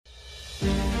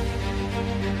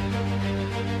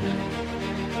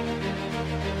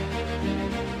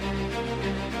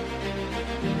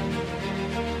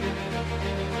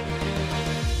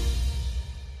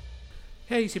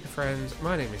Hey super friends,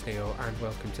 my name is Neil and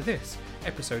welcome to this,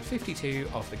 episode 52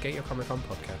 of the Get Your Comic Con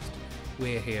podcast.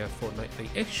 We're here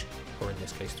fortnightly-ish, or in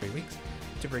this case 3 weeks,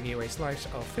 to bring you a slice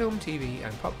of film, TV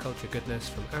and pop culture goodness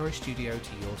from our studio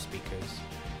to your speakers.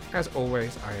 As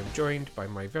always, I am joined by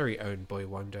my very own boy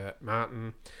wonder,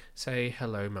 Martin. Say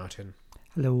hello, Martin.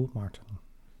 Hello, Martin.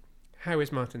 How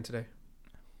is Martin today?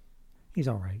 He's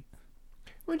alright.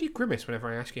 Why do you grimace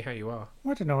whenever I ask you how you are?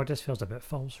 I don't know, it just feels a bit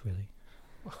false, really.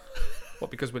 What,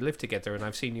 because we live together and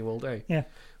I've seen you all day? Yeah.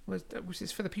 Well,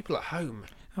 it's for the people at home.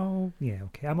 Oh, yeah,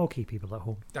 okay. I'm okay, people at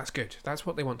home. That's good. That's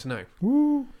what they want to know.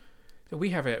 Woo! So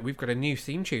we've got a new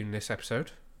theme tune this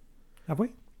episode. Have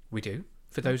we? We do.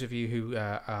 For those of you who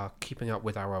are keeping up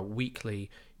with our weekly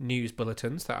news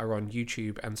bulletins that are on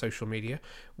YouTube and social media,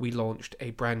 we launched a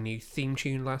brand new theme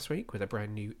tune last week with a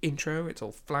brand new intro. It's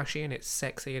all flashy and it's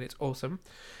sexy and it's awesome.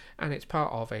 And it's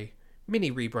part of a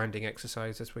mini rebranding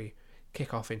exercise as we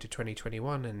kick off into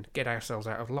 2021 and get ourselves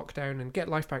out of lockdown and get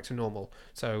life back to normal.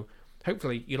 So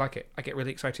hopefully you like it. I get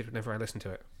really excited whenever I listen to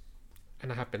it. And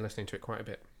I have been listening to it quite a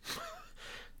bit.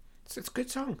 It's a good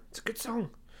song. It's a good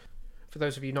song. For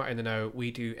those of you not in the know,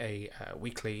 we do a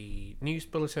weekly news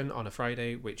bulletin on a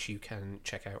Friday, which you can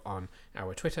check out on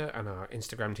our Twitter and our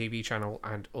Instagram TV channel,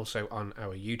 and also on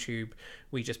our YouTube.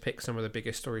 We just pick some of the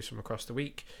biggest stories from across the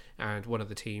week, and one of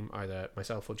the team, either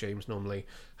myself or James normally,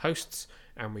 hosts,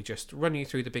 and we just run you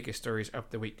through the biggest stories of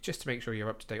the week, just to make sure you're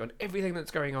up to date on everything that's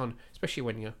going on, especially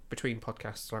when you're between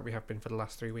podcasts like we have been for the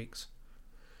last 3 weeks.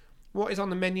 What is on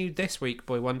the menu this week,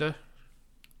 Boy Wonder?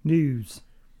 News.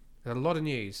 There's a lot of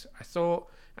news. I thought,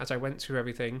 as I went through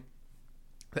everything,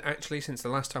 that actually since the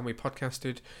last time we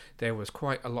podcasted, there was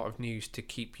quite a lot of news to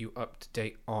keep you up to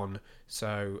date on.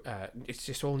 So it's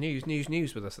just all news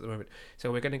with us at the moment.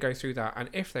 So we're going to go through that,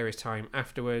 and if there is time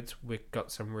afterwards, we've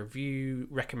got some review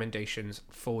recommendations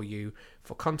for you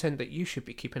for content that you should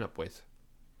be keeping up with.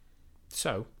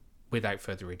 So, without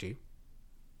further ado,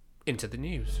 into the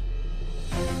news.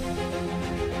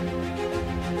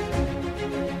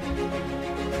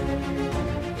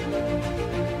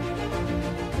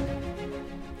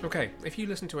 Okay, if you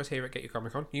listen to us here at Get Your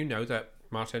Comic Con, you know that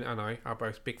Martin and I are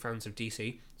both big fans of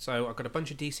DC, so I've got a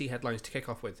bunch of DC headlines to kick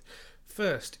off with.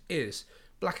 First is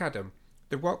Black Adam.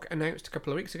 The Rock announced a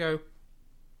couple of weeks ago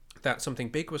that something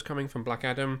big was coming from Black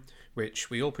Adam, which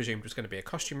we all presumed was going to be a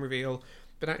costume reveal,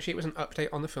 but actually it was an update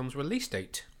on the film's release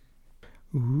date.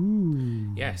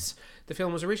 Ooh. Yes, the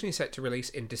film was originally set to release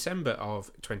in December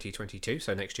of 2022,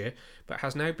 so next year, but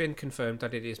has now been confirmed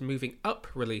that it is moving up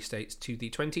release dates to the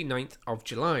 29th of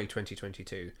July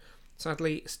 2022.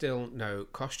 Sadly, still no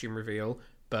costume reveal,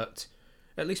 but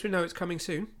at least we know it's coming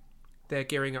soon. They're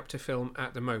gearing up to film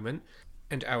at the moment,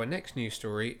 and our next news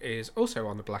story is also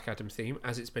on the Black Adam theme,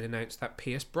 as it's been announced that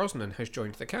Pierce Brosnan has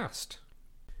joined the cast.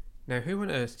 Now, who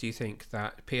on earth do you think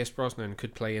that Pierce Brosnan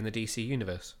could play in the DC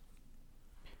universe?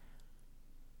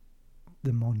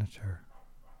 The Monitor.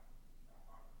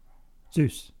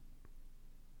 Zeus.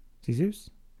 Is he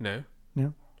Zeus? No.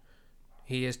 No.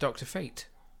 He is Dr. Fate.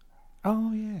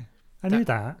 Oh, yeah. I knew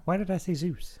that. Why did I say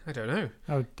Zeus? I don't know.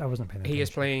 Oh, I wasn't paying attention. He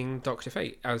is playing Dr.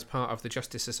 Fate as part of the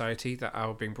Justice Society that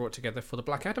are being brought together for the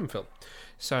Black Adam film.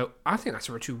 So I think that's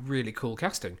actually really cool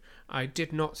casting. I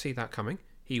did not see that coming.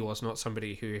 He was not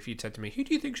somebody who, if you'd said to me, who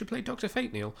do you think should play Dr.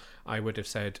 Fate, Neil? I would have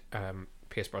said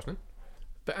Pierce Brosnan.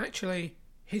 But actually,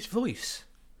 his voice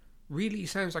really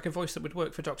sounds like a voice that would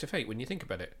work for Dr. Fate when you think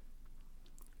about it.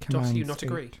 Doth you not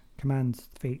agree? Commands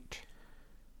Fate.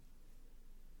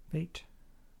 Fate.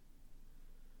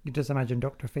 You just imagine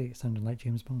Dr. Fate sounding like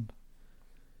James Bond.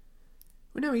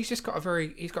 Well, no, he's got a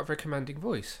very commanding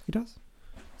voice. He does.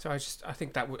 So I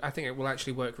think it will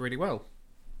actually work really well.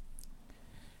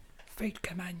 Fate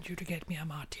commands you to get me a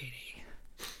martini.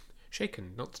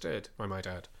 Shaken, not stirred, I might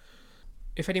add.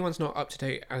 If anyone's not up to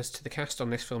date as to the cast on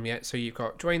this film yet, so you've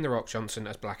got Dwayne "The Rock" Johnson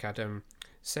as Black Adam,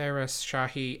 Sarah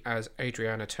Shahi as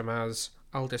Adriana Tomaz,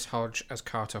 Aldous Hodge as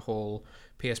Carter Hall,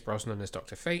 Pierce Brosnan as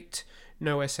Dr. Fate,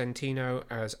 Noah Centineo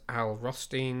as Al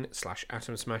Rothstein /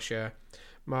 Atom Smasher,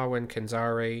 Marwan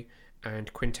Kenzari,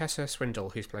 and Quintessa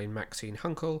Swindle, who's playing Maxine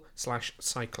Hunkel /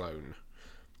 Cyclone.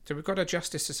 So we've got a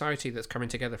Justice Society that's coming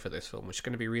together for this film, which is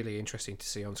going to be really interesting to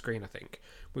see on screen, I think.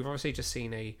 We've obviously just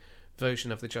seen a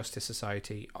version of the Justice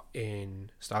Society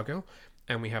in Stargirl,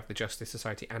 and we have the Justice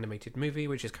Society animated movie,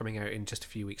 which is coming out in just a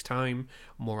few weeks' time.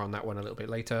 More on that one a little bit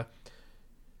later.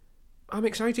 I'm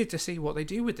excited to see what they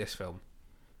do with this film.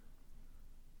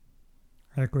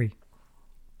 I agree.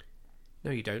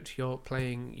 No, you don't. You're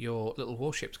playing your little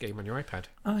Warships game on your iPad.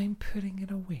 I'm putting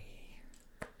it away.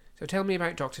 So tell me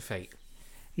about Dr. Fate.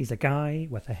 He's a guy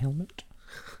with a helmet.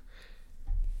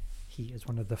 He is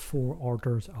one of the four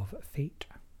orders of fate,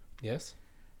 Yes.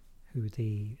 who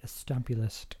they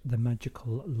established the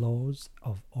magical laws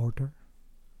of order.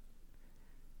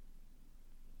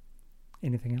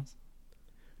 Anything else?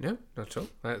 No, not at all.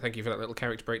 Thank you for that little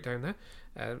character breakdown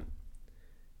there.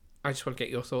 I just want to get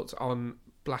your thoughts on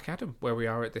Black Adam, where we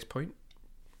are at this point.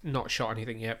 Not shot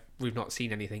anything yet. We've not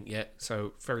seen anything yet,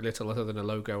 so very little other than a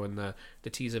logo and the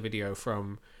teaser video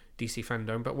from DC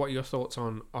Fandom. But what are your thoughts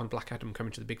on Black Adam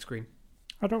coming to the big screen?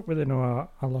 I don't really know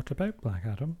a lot about Black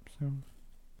Adam, so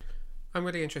I'm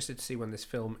really interested to see when this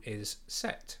film is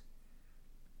set.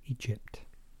 Egypt.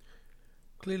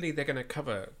 Clearly, they're going to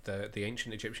cover the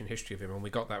ancient Egyptian history of him, and we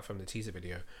got that from the teaser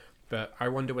video. But I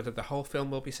wonder whether the whole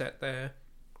film will be set there.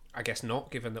 I guess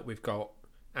not, given that we've got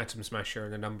Atom Smasher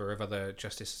and a number of other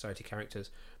Justice Society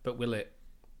characters. But will it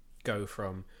go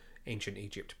from ancient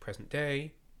Egypt to present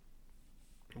day?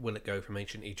 Will it go from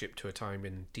ancient Egypt to a time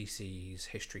in DC's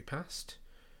history past?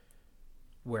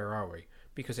 Where are we?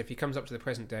 Because if he comes up to the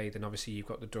present day, then obviously you've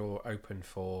got the door open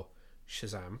for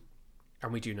Shazam.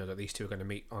 And we do know that these two are going to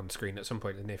meet on screen at some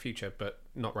point in the near future, but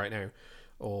not right now.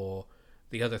 Or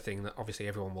the other thing that obviously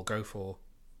everyone will go for,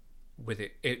 with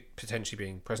it potentially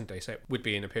being present day set, would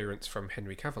be an appearance from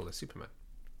Henry Cavill as Superman.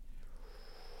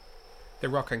 The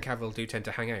Rock and Cavill do tend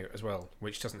to hang out as well,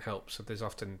 which doesn't help. So there's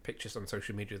often pictures on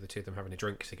social media of the two of them having a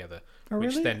drink together, which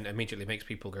really? then immediately makes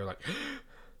people go like,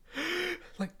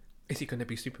 is he going to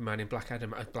be Superman in Black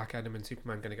Adam? Are Black Adam and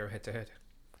Superman going to go head to head?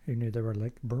 Who knew they were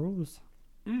like bros?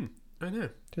 I know.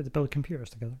 Did they build computers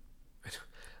together?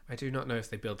 I do not know if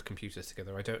they build computers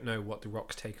together. I don't know what The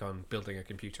Rock's take on building a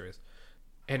computer is.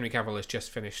 Henry Cavill has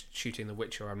just finished shooting The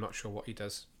Witcher. I'm not sure what he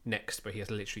does next, but he has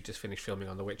literally just finished filming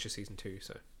on The Witcher Season 2,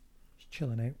 so... He's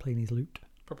chilling out, playing his lute.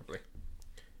 Probably.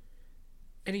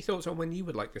 Any thoughts on when you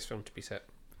would like this film to be set,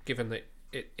 given that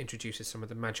it introduces some of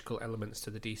the magical elements to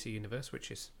the DC universe, which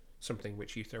is something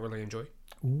which you thoroughly enjoy?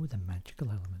 Oh, the magical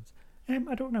elements.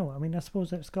 I don't know. I mean, I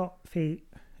suppose it's got Fate,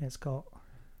 it's got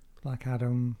Black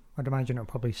Adam. I'd imagine it'll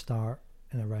probably start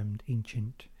in around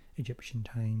ancient Egyptian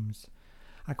times.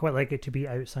 I quite like it to be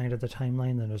outside of the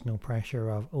timeline, then there's no pressure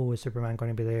of, oh, is Superman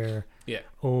going to be there? Yeah.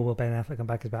 Oh, will Ben Affleck come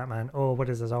back as Batman? Oh, what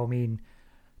does this all mean?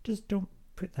 Just don't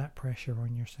put that pressure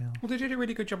on yourself. Well, they did a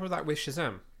really good job of that with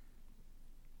Shazam.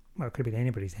 Well, it could have been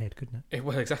anybody's head, couldn't it?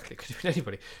 Well, exactly. It could have been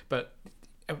anybody. But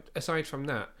aside from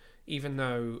that, even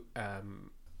though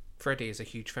Freddie is a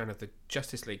huge fan of the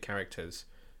Justice League characters,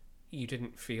 you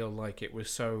didn't feel like it was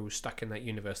so stuck in that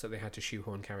universe that they had to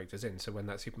shoehorn characters in. So when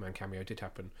that Superman cameo did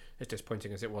happen, as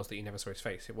disappointing as it was that you never saw his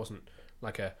face, it wasn't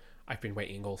like I've been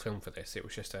waiting all film for this. It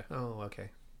was just oh,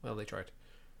 okay. Well, they tried.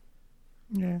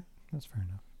 Yeah, that's fair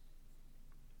enough.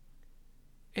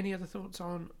 Any other thoughts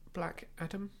on Black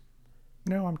Adam?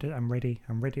 No, I'm ready.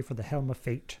 I'm ready for the Helm of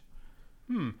Fate.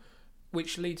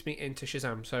 Which leads me into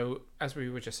Shazam. So, as we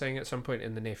were just saying, at some point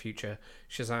in the near future,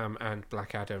 Shazam and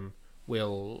Black Adam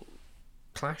will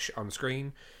clash on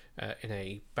screen in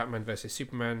a Batman vs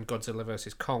Superman, Godzilla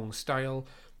vs Kong style.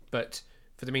 But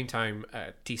for the meantime,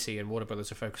 DC and Warner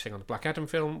Brothers are focusing on the Black Adam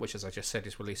film, which, as I just said,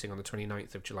 is releasing on the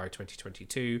 29th of July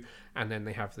 2022. And then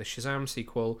they have the Shazam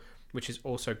sequel, which is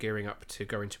also gearing up to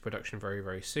go into production very,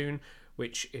 very soon,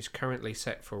 which is currently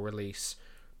set for release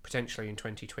potentially in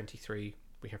 2023.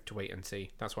 We have to wait and see.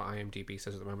 That's what IMDb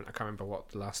says at the moment. I can't remember what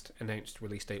the last announced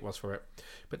release date was for it.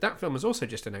 But that film has also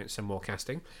just announced some more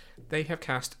casting. They have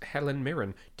cast Helen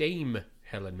Mirren, Dame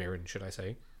Helen Mirren, should I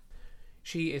say.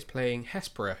 She is playing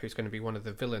Hespera, who's going to be one of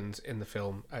the villains in the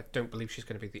film. I don't believe she's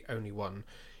going to be the only one.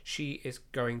 She is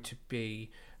going to be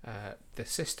the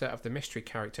sister of the mystery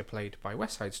character played by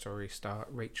West Side Story star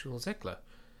Rachel Zegler.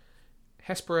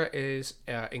 Hespera is,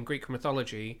 in Greek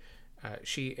mythology,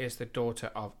 she is the daughter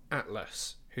of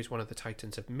Atlas, who's one of the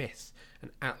Titans of myth,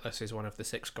 and Atlas is one of the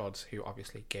 6 gods who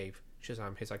obviously gave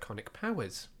Shazam his iconic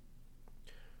powers.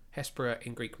 Hespera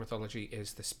in Greek mythology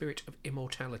is the spirit of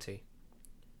immortality.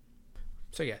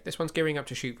 So yeah, this one's gearing up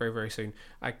to shoot very, very soon.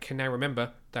 I can now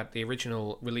remember that the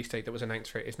original release date that was announced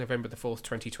for it is November the 4th,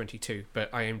 2022,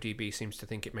 but IMDb seems to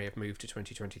think it may have moved to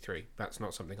 2023. That's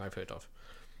not something I've heard of.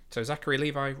 So Zachary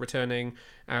Levi returning,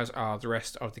 as are the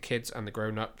rest of the kids and the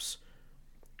grown-ups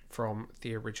from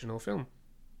the original film.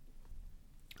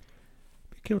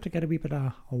 Be cool to get a wee bit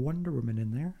of a Wonder Woman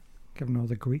in there, given all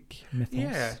the Greek mythos.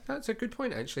 Yeah, that's a good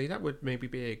point, actually. That would maybe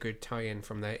be a good tie-in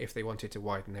from there if they wanted to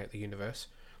widen out the universe.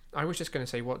 I was just going to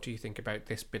say, what do you think about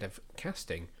this bit of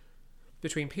casting?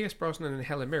 Between Pierce Brosnan and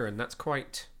Helen Mirren, that's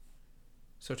quite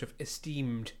sort of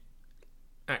esteemed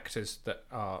actors that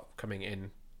are coming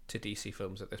in to DC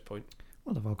films at this point.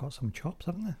 Well, they've all got some chops,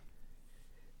 haven't they?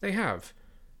 They have.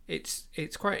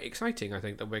 it's quite exciting, I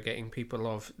think, that we're getting people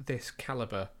of this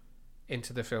caliber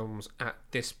into the films at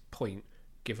this point,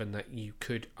 given that you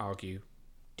could argue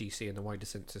DC in the wider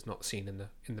sense is not seen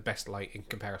in the best light in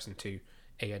comparison to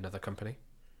another company.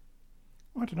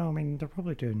 I don't know. I mean, they're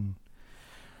probably doing.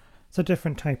 It's a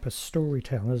different type of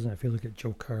storytelling, isn't it? If you look at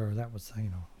Joker, that was,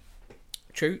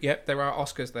 True. Yep, there are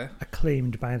Oscars there.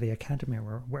 acclaimed by the Academy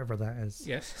or whatever that is.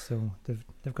 Yes. So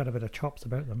they've got a bit of chops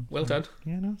about them. Well done.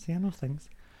 Yeah, no, see, I know things.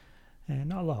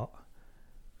 Not a lot.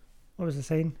 What was I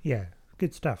saying? Yeah,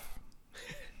 good stuff.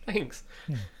 Thanks.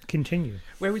 Yeah. Continue.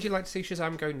 Where would you like to see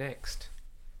Shazam go next?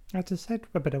 I just said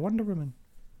a bit of Wonder Woman.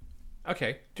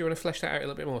 Okay. Do you want to flesh that out a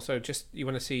little bit more? So just you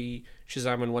want to see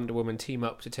Shazam and Wonder Woman team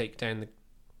up to take down the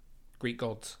Greek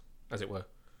gods, as it were?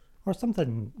 Or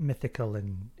something mythical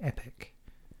and epic.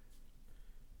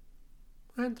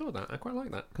 I hadn't thought of that. I quite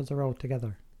like that. Because they're all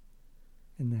together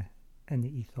in the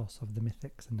ethos of the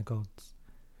mythics and the gods.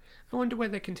 I wonder where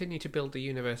they continue to build the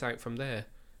universe out from there.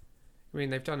 I mean,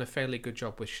 they've done a fairly good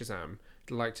job with Shazam.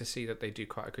 I'd like to see that they do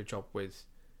quite a good job with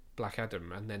Black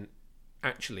Adam, and then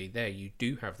actually there you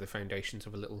do have the foundations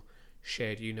of a little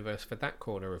shared universe for that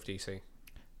corner of DC.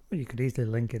 Well, you could easily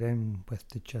link it in with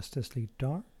the Justice League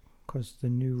Dark, because the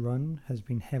new run has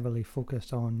been heavily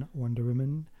focused on Wonder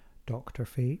Woman, Dr.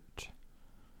 Fate.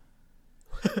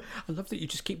 I love that you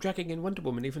just keep dragging in Wonder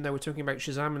Woman, even though we're talking about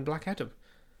Shazam and Black Adam.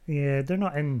 Yeah, they're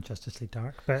not in Justice League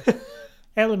Dark, but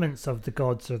elements of the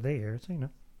gods are there, so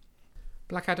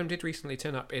Black Adam did recently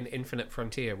turn up in Infinite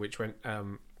Frontier, which went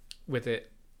with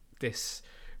it this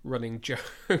running joke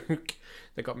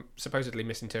that got supposedly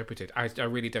misinterpreted. I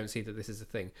really don't see that this is a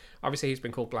thing. Obviously, he's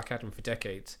been called Black Adam for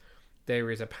decades.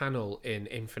 There is a panel in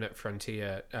Infinite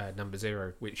Frontier number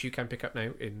 0, which you can pick up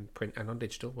now in print and on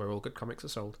digital, where all good comics are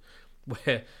sold,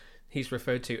 where he's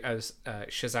referred to as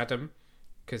Shazadam,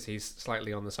 because he's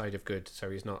slightly on the side of good, so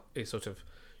he's sort of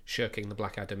shirking the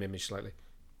Black Adam image slightly.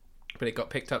 But it got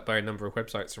picked up by a number of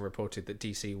websites and reported that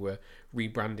DC were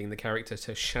rebranding the character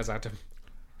to Shazadam,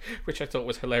 which I thought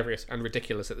was hilarious and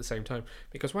ridiculous at the same time.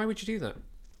 Because why would you do that?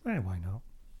 why not?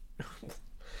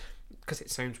 Because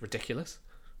it sounds ridiculous.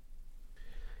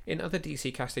 In other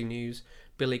DC casting news,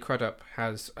 Billy Crudup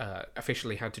has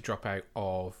officially had to drop out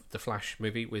of the Flash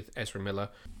movie with Ezra Miller.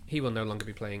 He will no longer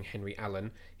be playing Henry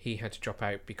Allen. He had to drop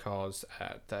out because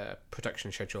the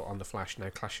production schedule on the Flash now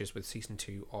clashes with season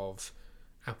 2 of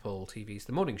Apple TV's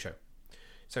The Morning Show.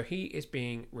 So he is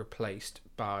being replaced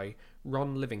by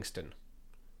Ron Livingston,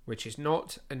 which is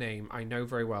not a name I know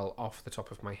very well off the top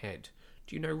of my head.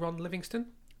 Do you know Ron Livingston?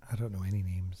 I don't know any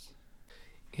names.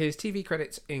 His TV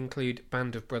credits include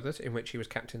Band of Brothers, in which he was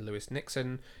Captain Lewis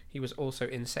Nixon. He was also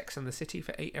in Sex and the City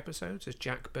for 8 episodes as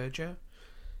Jack Berger.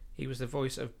 He was the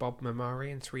voice of Bob Mamari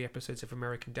in 3 episodes of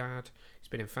American Dad. He's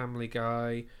been in Family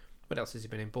Guy. What else has he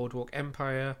been in? Boardwalk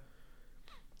Empire.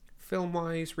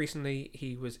 Film-wise, recently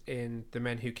he was in The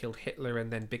Men Who Killed Hitler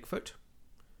and Then Bigfoot,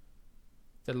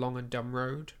 The Long and Dumb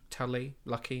Road, Tully,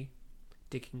 Lucky,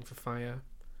 Digging for Fire,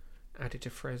 Added to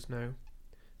Fresno,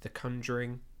 The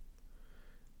Conjuring.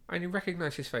 I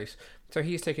recognise his face. So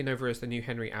he is taking over as the new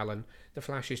Henry Allen. The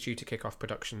Flash is due to kick off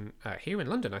production here in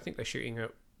London. I think they're shooting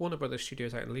at Warner Brothers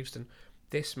Studios out in Leavesden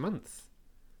this month.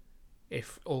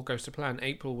 If all goes to plan,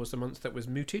 April was the month that was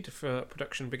mooted for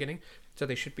production beginning, so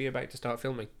they should be about to start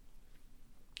filming.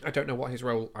 I don't know what his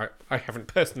role... I haven't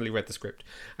personally read the script.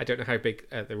 I don't know how big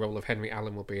the role of Henry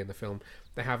Allen will be in the film.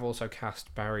 They have also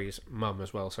cast Barry's mum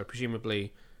as well, so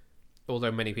presumably,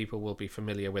 although many people will be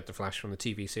familiar with The Flash from the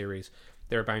TV series,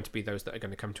 there are bound to be those that are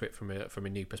going to come to it from a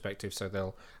new perspective,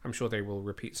 so I'm sure they will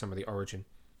repeat some of the origin.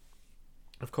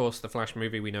 Of course, the Flash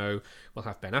movie we know will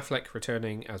have Ben Affleck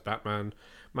returning as Batman.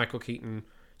 Michael Keaton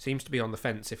seems to be on the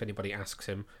fence if anybody asks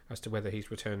him as to whether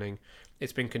he's returning.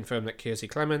 It's been confirmed that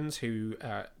Kiersey Clemons, who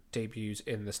debuts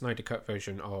in the Snyder Cut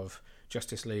version of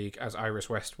Justice League as Iris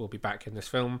West, will be back in this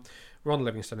film. Ron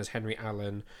Livingston as Henry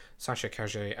Allen, Sasha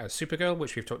Calle as Supergirl,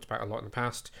 which we've talked about a lot in the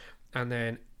past, and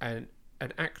then an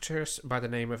actress by the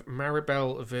name of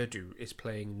Maribel Verdú is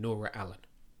playing Nora Allen.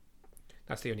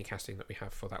 That's the only casting that we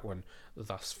have for that one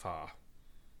thus far.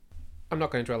 I'm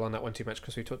not going to dwell on that one too much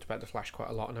because we talked about The Flash quite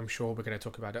a lot, and I'm sure we're going to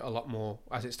talk about it a lot more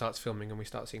as it starts filming and we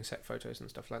start seeing set photos and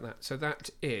stuff like that. So that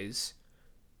is...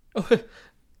 Oh,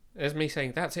 there's me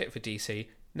saying that's it for DC.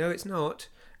 No, it's not.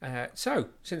 So,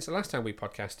 since the last time we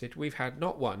podcasted, we've had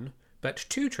not one, but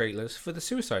 2 trailers for The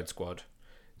Suicide Squad.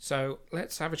 So,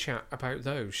 let's have a chat about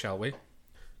those, shall we?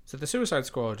 So The Suicide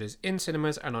Squad is in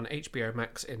cinemas and on HBO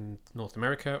Max in North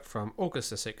America from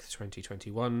August the 6th,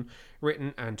 2021,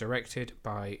 written and directed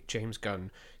by James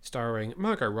Gunn, starring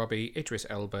Margot Robbie, Idris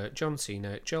Elba, John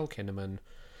Cena, Joel Kinnaman.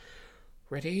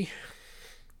 Ready?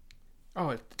 Oh,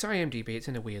 it's IMDb. It's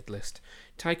in a weird list.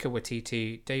 Taika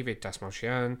Waititi, David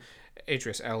Dastmalchian,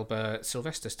 Idris Elba,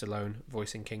 Sylvester Stallone,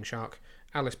 voicing King Shark,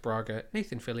 Alice Braga,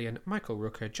 Nathan Fillion, Michael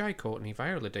Rooker, Jai Courtney,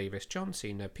 Viola Davis, John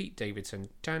Cena, Pete Davidson,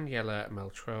 Daniela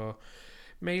Melchior,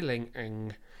 Mei Ling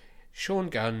Eng, Sean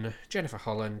Gunn, Jennifer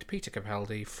Holland, Peter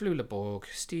Capaldi, Flula Borg,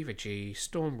 Steve G,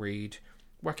 Storm Reed,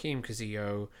 Joaquin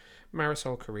Cazillo,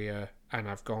 Marisol Correa, and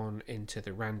I've gone into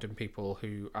the random people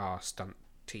who are stunt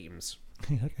teams.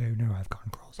 Like, oh no, I've gone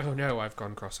cross. Oh no, I've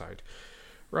gone cross-eyed.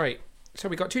 Right, so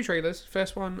we got two trailers.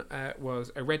 First one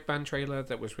was a Red Band trailer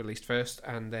that was released first,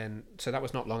 and then, so that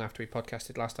was not long after we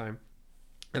podcasted last time.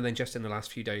 And then just in the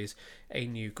last few days, a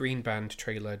new Green Band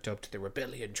trailer dubbed the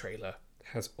Rebellion trailer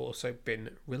has also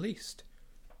been released.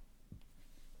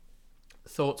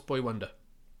 Thoughts, Boy Wonder?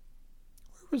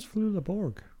 Where was Flula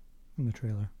Borg in the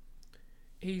trailer?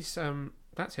 He's,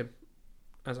 that's him,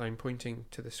 as I'm pointing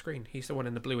to the screen. He's the one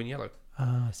in the blue and yellow.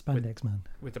 Ah, Spandex Man.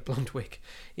 With the blonde wig.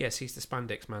 Yes, he's the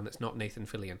spandex man that's not Nathan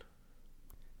Fillion.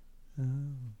 Oh.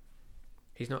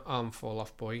 He's not Arm Fall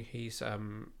Off Boy. He's,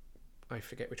 I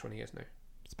forget which one he is now.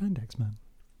 Spandex Man.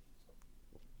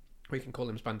 We can call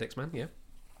him Spandex Man, yeah.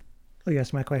 Oh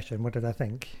yes, my question. What did I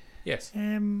think? Yes.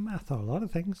 I thought a lot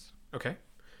of things. Okay.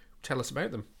 Tell us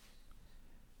about them.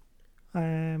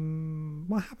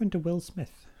 What happened to Will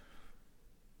Smith?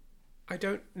 I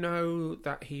don't know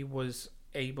that he was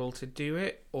able to do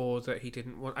it or that he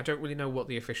didn't want. I don't really know what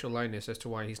the official line is as to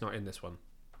why he's not in this one.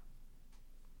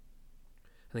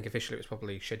 I think officially it was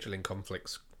probably scheduling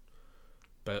conflicts,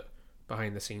 but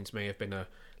behind the scenes may have been a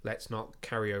let's not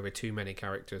carry over too many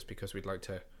characters because we'd like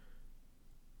to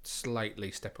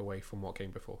slightly step away from what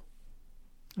came before.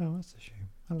 Oh, that's a shame.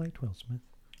 I liked Will Smith.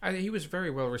 He was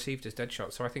very well received as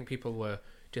Deadshot, so I think people were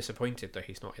disappointed that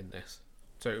he's not in this.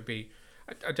 So it would be.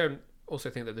 I don't also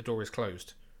think that the door is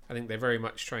closed. I think they're very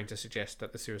much trying to suggest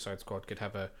that the Suicide Squad could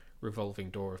have a revolving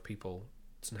door of people.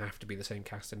 It doesn't have to be the same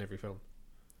cast in every film.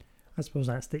 I suppose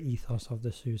that's the ethos of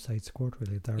the Suicide Squad,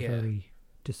 really. They're very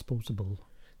disposable.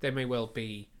 There may well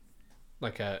be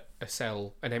like a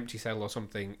cell, an empty cell or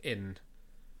something in,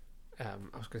 I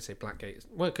was going to say Blackgate.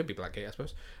 Well, it could be Blackgate, I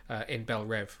suppose, in Belle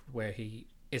Rev, where he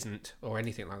isn't, or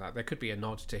anything like that. There could be a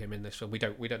nod to him in this film. We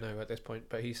don't know at this point,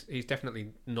 but he's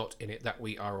definitely not in it that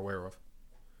we are aware of.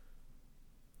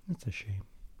 That's a shame.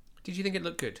 Did you think it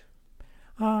looked good?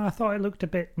 I thought it looked a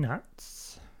bit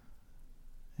nuts.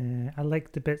 I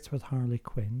liked the bits with Harley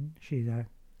Quinn. She's a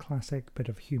classic bit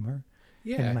of humour.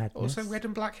 Yeah, also red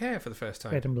and black hair for the first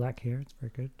time. Red and black hair, it's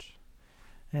very good.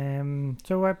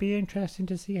 So it'd be interesting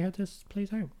to see how this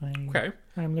plays out. Okay.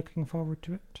 I'm looking forward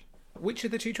to it. Which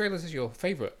of the two trailers is your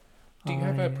favourite? Do you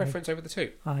have a preference over the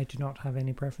two? I do not have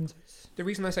any preferences. The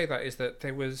reason I say that is that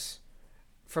there was,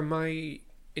 from my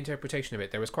interpretation of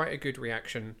it, there was quite a good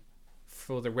reaction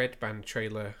for the Red Band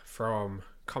trailer from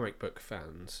comic book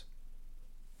fans.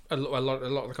 A lot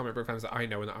of the comic book fans that I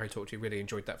know and that I talk to really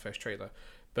enjoyed that first trailer,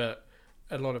 but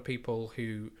a lot of people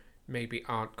who maybe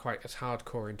aren't quite as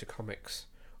hardcore into comics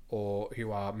or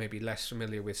who are maybe less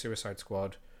familiar with Suicide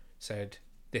Squad said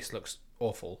this looks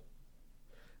awful.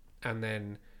 And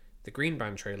then the Green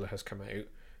Band trailer has come out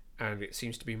and it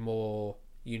seems to be more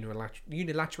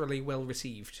unilaterally well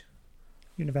received.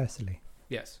 Universally.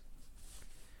 Yes.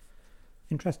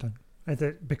 Interesting. Is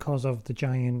it because of the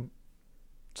giant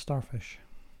starfish?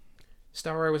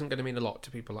 Starro isn't going to mean a lot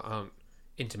to people that aren't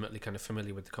intimately kind of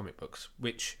familiar with the comic books,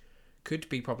 which could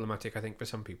be problematic, I think, for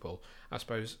some people. I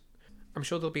suppose, I'm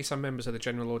sure there'll be some members of the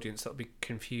general audience that'll be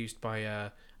confused by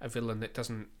a villain that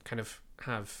doesn't kind of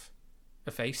have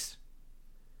a face.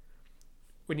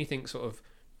 When you think sort of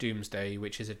Doomsday,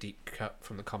 which is a deep cut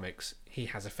from the comics, he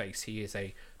has a face. He is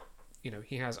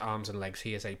he has arms and legs.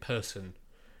 He is a person.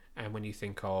 And when you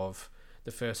think of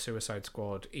the first Suicide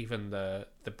Squad, even the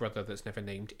brother that's never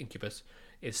named, Incubus,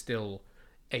 is still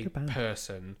a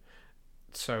person.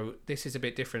 So this is a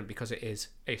bit different because it is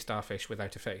a starfish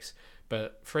without a face.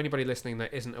 But for anybody listening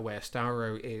that isn't aware,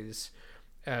 Starro is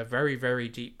a very, very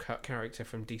deep cut character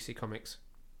from DC Comics.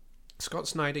 Scott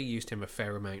Snyder used him a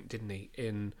fair amount, didn't he,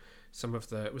 in some of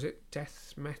the... Was it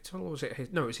Death Metal? Or was it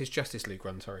his... No, it was his Justice League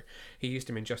run, sorry. He used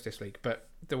him in Justice League. But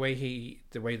the way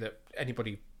that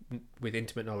anybody with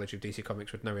intimate knowledge of DC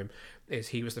Comics would know him is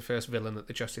he was the first villain that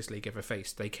the Justice League ever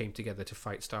faced. They came together to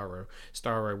fight Starro.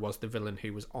 Starro was the villain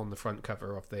who was on the front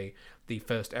cover of the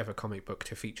first ever comic book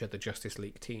to feature the Justice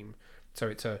League team. So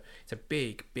it's a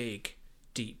big, big,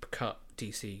 deep cut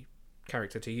DC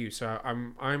character to use. So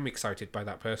I'm excited by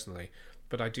that personally,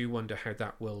 but I do wonder how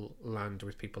that will land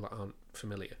with people that aren't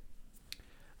familiar.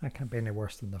 That can't be any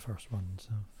worse than the first one.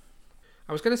 So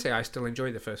I was going to say I still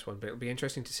enjoy the first one, but it'll be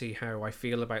interesting to see how I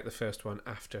feel about the first one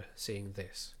after seeing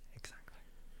this. Exactly.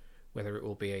 Whether it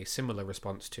will be a similar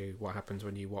response to what happens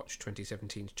when you watch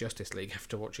 2017's Justice League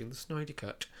after watching the Snyder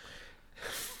Cut.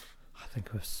 I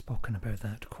think we've spoken about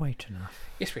that quite enough.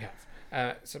 Yes, we have.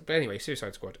 But anyway,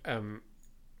 Suicide Squad. I'm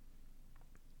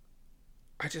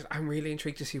really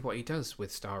intrigued to see what he does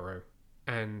with Starro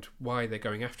and why they're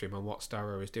going after him and what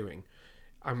Starro is doing.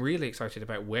 I'm really excited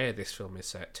about where this film is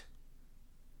set.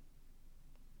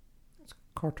 It's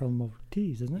Cartel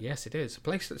Maltese, isn't it? Yes, it is. A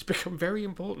place that's become very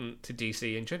important to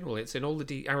DC in general. It's in all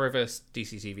the Arrowverse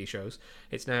DC TV shows.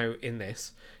 It's now in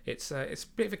this. It's a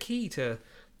bit of a key to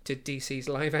DC's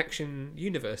live-action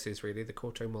universes, really, the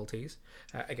Corto Maltese.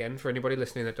 Again, for anybody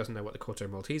listening that doesn't know what the Corto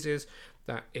Maltese is,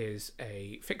 that is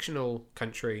a fictional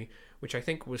country which I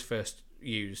think was first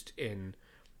used in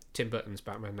Tim Burton's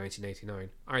Batman 1989.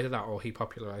 Either that or he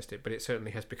popularised it, but it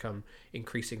certainly has become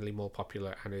increasingly more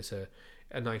popular and is a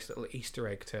nice little Easter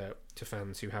egg to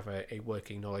fans who have a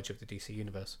working knowledge of the DC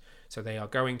universe. So they are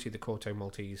going to the Corto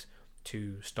Maltese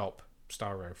to stop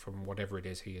Starro from whatever it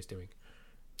is he is doing.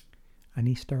 An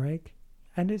Easter egg?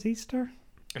 And it's Easter?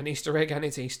 An Easter egg and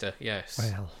it's Easter, yes.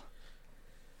 Well.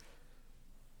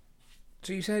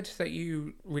 So you said that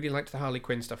you really liked the Harley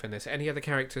Quinn stuff in this. Any other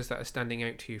characters that are standing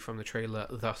out to you from the trailer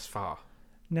thus far?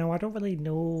 No, I don't really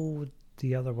know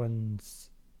the other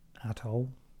ones at all.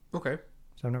 Okay.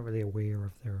 So I'm not really aware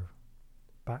of their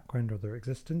background or their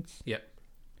existence. Yep.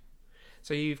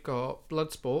 So you've got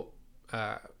Bloodsport,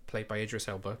 played by Idris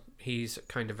Elba. He's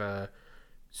kind of a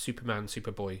Superman,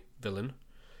 Superboy villain.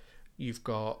 You've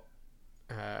got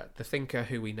the Thinker,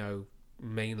 who we know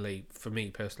mainly, for me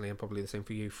personally, and probably the same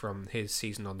for you, from his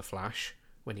season on The Flash,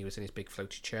 when he was in his big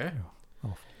floaty chair. Oh,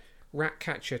 awful.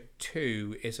 Ratcatcher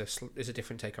 2 is a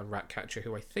different take on Ratcatcher,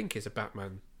 who I think is a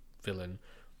Batman villain.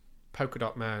 Polka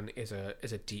Dot Man is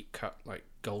a deep cut, like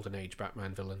Golden Age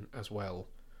Batman villain as well.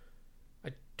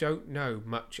 I don't know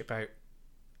much about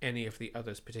any of the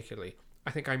others particularly.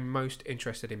 I think I'm most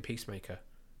interested in Peacemaker,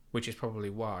 which is probably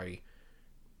why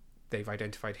they've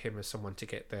identified him as someone to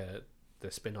get the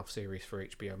spin-off series for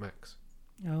HBO Max.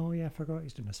 Oh yeah, I forgot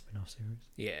he's doing a spin-off series.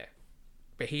 Yeah.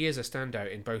 But he is a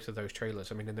standout in both of those trailers.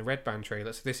 I mean, in the Red Band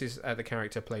trailer, so this is the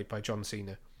character played by John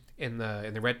Cena. In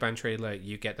the Red Band trailer,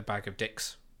 you get the bag of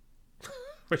dicks,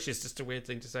 which is just a weird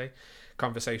thing to say.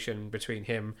 Conversation between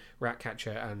him, Ratcatcher,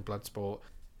 and Bloodsport.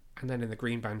 And then in the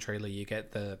Green Band trailer, you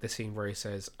get the scene where he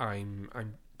says,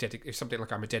 something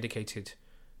like, I'm a dedicated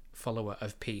follower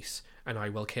of peace, and I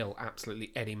will kill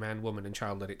absolutely any man, woman, and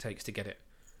child that it takes to get it.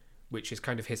 Which is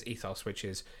kind of his ethos, which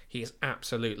is he is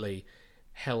absolutely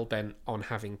hell-bent on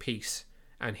having peace,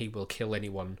 and he will kill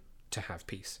anyone to have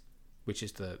peace, which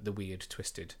is the weird,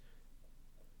 twisted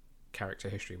character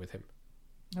history with him.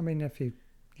 I mean, if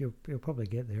you'll probably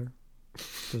get there.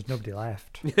 There's nobody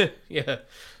left. Yeah.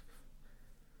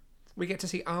 We get to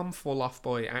see Arm Fall Off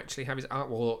Boy actually have his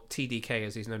arm, or TDK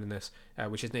as he's known in this,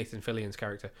 which is Nathan Fillion's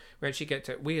character. We actually get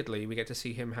to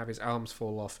see him have his arms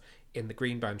fall off in the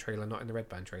Green Band trailer, not in the Red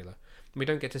Band trailer. We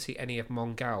don't get to see any of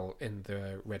Mongal in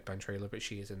the Red Band trailer, but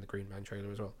she is in the Green Band trailer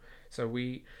as well. So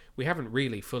we haven't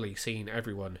really fully seen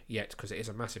everyone yet, because it is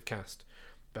a massive cast.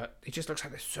 But it just looks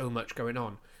like there's so much going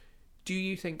on. Do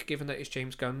you think, given that it's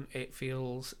James Gunn, it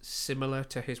feels similar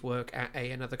to his work at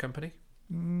another company?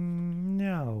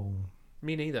 No.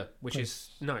 Me neither, which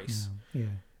is nice. No. Yeah.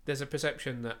 There's a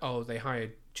perception that, they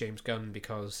hired James Gunn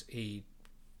because he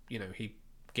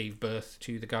gave birth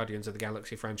to the Guardians of the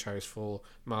Galaxy franchise for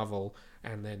Marvel,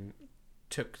 and then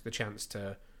took the chance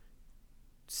to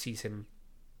seize him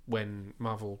when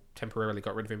Marvel temporarily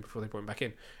got rid of him before they brought him back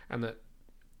in, and that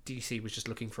DC was just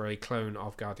looking for a clone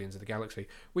of Guardians of the Galaxy,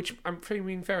 which, I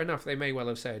mean, fair enough, they may well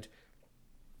have said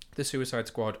the Suicide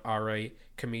Squad are a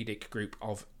comedic group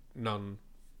of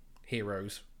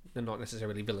non-heroes, they're not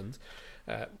necessarily villains,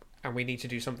 and we need to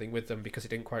do something with them because it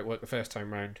didn't quite work the first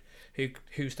time round.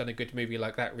 Who's done a good movie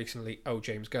like that recently? Oh,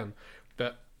 James Gunn.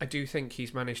 But I do think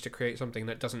he's managed to create something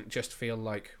that doesn't just feel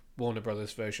like Warner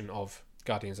Brothers' version of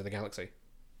Guardians of the Galaxy.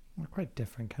 They're quite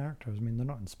different characters. I mean, they're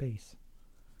not in space.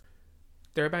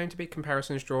 There are bound to be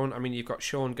comparisons drawn. I mean, you've got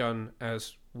Sean Gunn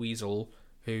as Weasel,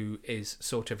 who is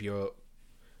sort of your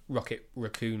Rocket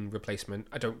Raccoon replacement.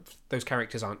 Those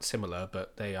characters aren't similar,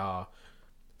 but they are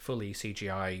fully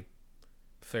CGI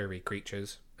furry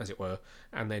creatures, as it were.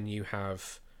 And then you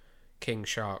have King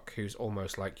Shark, who's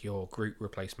almost like your Groot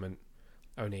replacement,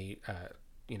 only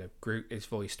Groot is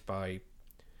voiced by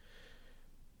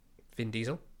Vin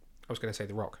Diesel. I was going to say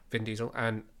The Rock, Vin Diesel,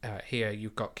 and here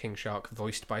you've got King Shark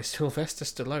voiced by Sylvester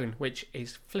Stallone, which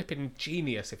is flipping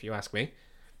genius if you ask me.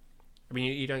 I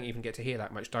mean, you don't even get to hear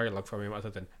that much dialogue from him other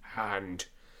than hand.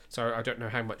 So I don't know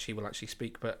how much he will actually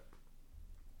speak, but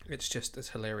it's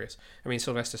hilarious. I mean,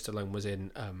 Sylvester Stallone was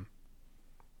in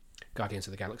Guardians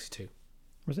of the Galaxy 2.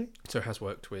 Was he? So has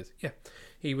worked with... Yeah.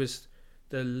 He was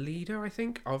the leader, I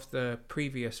think, of the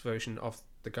previous version of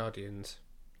the Guardians.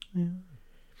 Yeah.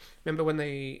 Remember when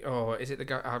they... Oh, is it the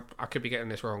guy... I could be getting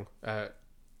this wrong.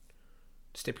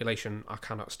 Stipulation, I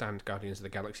cannot stand Guardians of the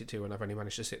Galaxy 2 and I've only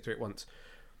managed to sit through it once.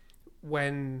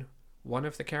 When one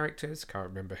of the characters, can't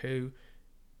remember who,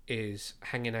 is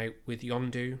hanging out with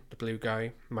Yondu, the blue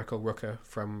guy, Michael Rooker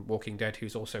from Walking Dead,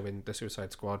 who's also in the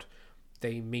Suicide Squad,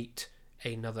 they meet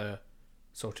another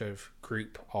sort of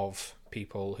group of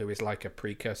people who is like a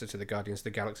precursor to the Guardians of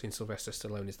the Galaxy, and Sylvester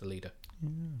Stallone is the leader. Yeah,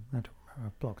 I don't remember.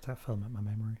 I've blocked that film out my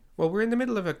memory. Well, we're in the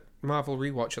middle of a Marvel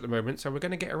rewatch at the moment, so we're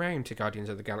going to get around to Guardians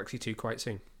of the Galaxy 2 quite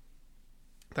soon.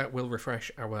 That will refresh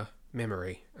our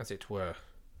memory, as it were.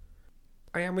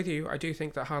 I am with you. I do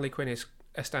think that Harley Quinn is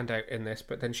a standout in this,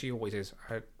 but then she always is.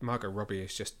 Margot Robbie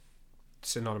is just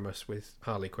synonymous with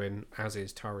Harley Quinn, as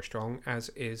is Tara Strong, as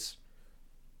is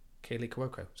Kaylee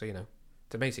Cuoco. So, you know,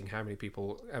 it's amazing how many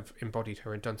people have embodied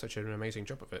her and done such an amazing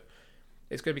job of it.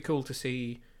 It's going to be cool to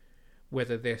see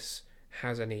whether this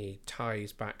has any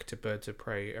ties back to Birds of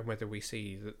Prey and whether we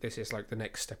see that this is like the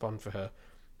next step on for her,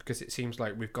 because it seems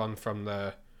like we've gone from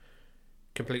the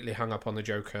completely hung up on the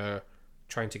Joker,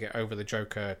 trying to get over the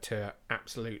Joker, to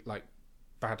absolute like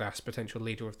badass potential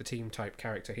leader of the team type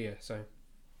character here. So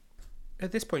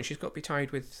at this point she's got to be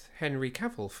tied with Henry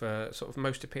Cavill for sort of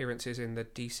most appearances in the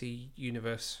DC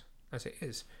universe as it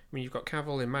is. I mean, you've got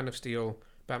Cavill in Man of Steel,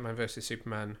 Batman vs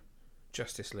Superman,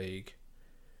 Justice League,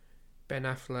 Ben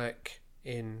Affleck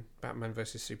in Batman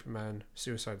vs Superman,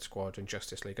 Suicide Squad and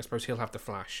Justice League. I suppose he'll have the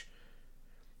Flash.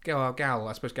 Gal,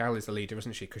 I suppose Gal is the leader,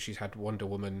 isn't she? Because she's had Wonder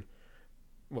Woman,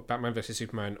 Batman vs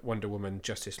Superman, Wonder Woman,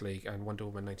 Justice League, and Wonder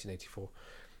Woman 1984.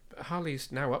 But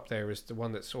Harley's now up there as the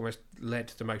one that's almost led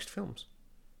the most films,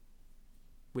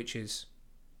 which is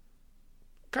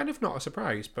kind of not a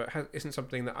surprise, but isn't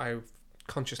something that I've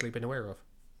consciously been aware of.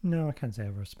 No, I can't say I've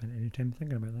ever spent any time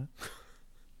thinking about that.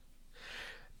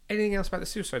 Anything else about the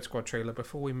Suicide Squad trailer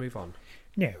before we move on?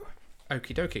 No.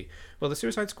 Okie dokie. Well, the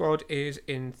Suicide Squad is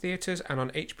in theatres and on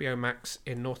HBO Max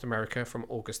in North America from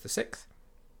August the 6th.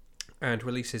 And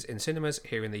releases in cinemas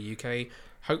here in the UK,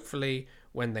 hopefully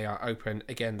when they are open.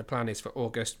 Again, the plan is for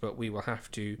August, but we will have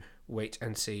to wait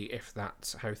and see if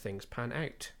that's how things pan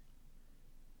out.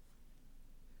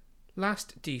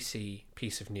 Last DC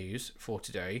piece of news for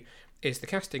today is the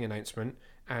casting announcement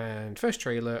and first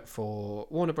trailer for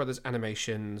Warner Brothers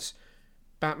Animation's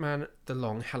Batman The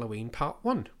Long Halloween Part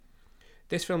 1.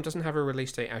 This film doesn't have a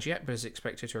release date as yet, but is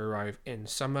expected to arrive in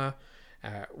summer.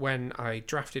 When I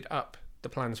drafted up the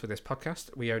plans for this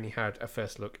podcast, we only had a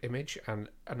first look image and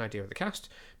an idea of the cast,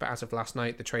 but as of last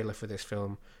night, the trailer for this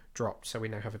film dropped, so we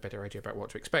now have a better idea about what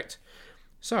to expect.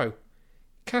 So,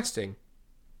 casting.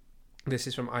 This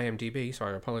is from IMDb, so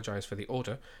I apologise for the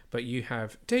order, but you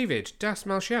have David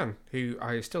Dastmalchian, who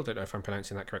I still don't know if I'm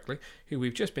pronouncing that correctly, who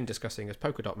we've just been discussing as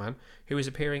Polka Dot Man, who is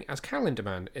appearing as Calendar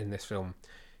Man in this film.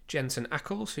 Jensen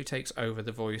Ackles, who takes over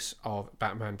the voice of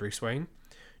Batman Bruce Wayne.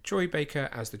 Troy Baker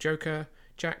as the Joker.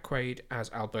 Jack Quaid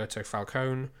as Alberto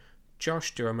Falcone.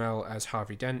 Josh Duhamel as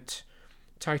Harvey Dent.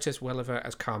 Titus Welliver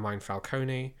as Carmine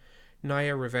Falcone.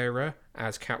 Naya Rivera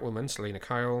as Catwoman Selena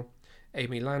Kyle.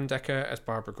 Amy Landecker as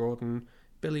Barbara Gordon,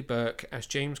 Billy Burke as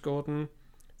James Gordon,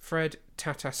 Fred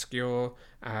Tatasciore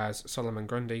as Solomon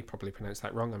Grundy, probably pronounced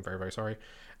that wrong, I'm very, very sorry,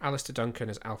 Alistair Duncan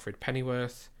as Alfred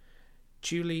Pennyworth,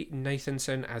 Julie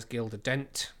Nathanson as Gilda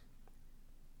Dent,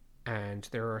 and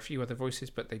there are a few other voices,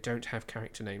 but they don't have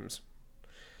character names.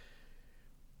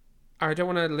 I don't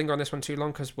want to linger on this one too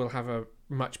long because we'll have a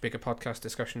much bigger podcast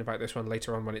discussion about this one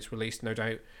later on when it's released, no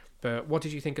doubt. But what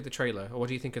did you think of the trailer, or what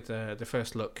do you think of the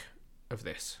first look of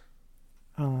this?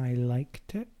 I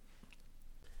liked it.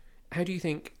 How do you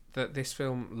think that this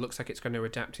film looks like it's going to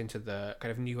adapt into the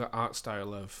kind of newer art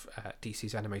style of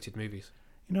DC's animated movies?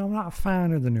 You know, I'm not a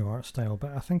fan of the new art style,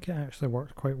 but I think it actually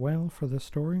worked quite well for this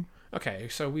story. Okay,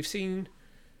 so we've seen...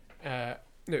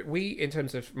 we, in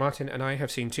terms of Martin and I,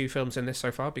 have seen 2 films in this so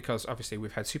far, because obviously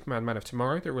we've had Superman Man of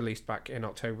Tomorrow that released back in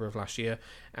October of last year,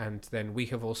 and then we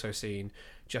have also seen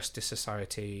Justice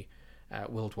Society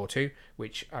World War II,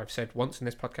 which I've said once in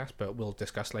this podcast, but we'll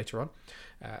discuss later on.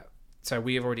 So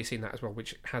we have already seen that as well,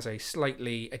 which has a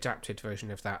slightly adapted version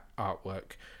of that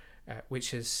artwork,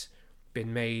 which has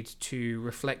been made to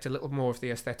reflect a little more of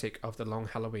the aesthetic of The Long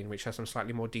Halloween, which has some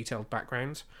slightly more detailed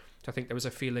backgrounds. So I think there was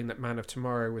a feeling that Man of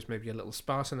Tomorrow was maybe a little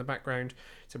sparse in the background,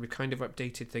 so we've kind of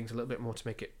updated things a little bit more to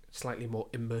make it slightly more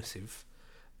immersive.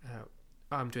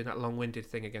 I'm doing that long-winded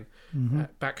thing again. Mm-hmm.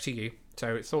 Back to you.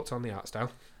 So, thoughts on the art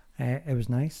style? It was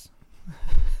nice.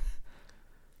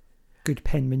 Good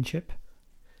penmanship.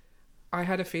 I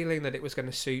had a feeling that it was going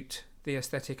to suit the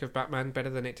aesthetic of Batman better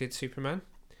than it did Superman,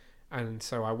 and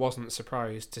so I wasn't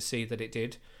surprised to see that it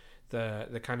did.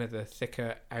 The kind of the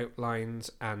thicker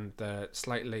outlines and the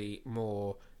slightly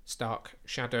more stark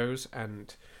shadows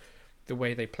and the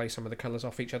way they play some of the colours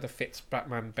off each other fits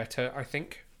Batman better, I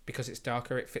think. Because it's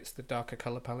darker, it fits the darker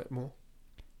colour palette more.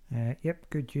 Yep,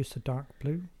 good use of dark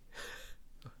blue.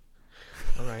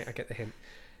 Alright, I get the hint.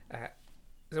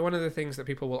 So one of the things that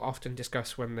people will often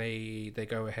discuss when they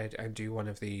go ahead and do one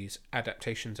of these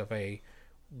adaptations of a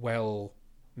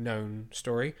well-known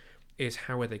story is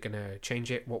how are they going to change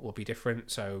it, what will be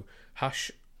different. So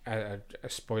Hush, a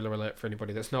spoiler alert for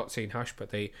anybody that's not seen Hush, but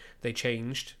they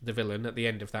changed the villain at the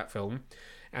end of that film,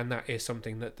 and that is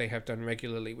something that they have done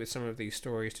regularly with some of these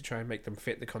stories to try and make them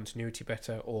fit the continuity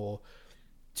better, or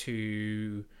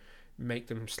to make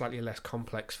them slightly less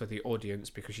complex for the audience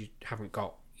because you haven't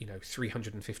got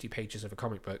 350 pages of a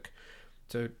comic book.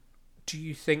 So do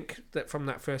you think that from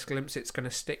that first glimpse it's going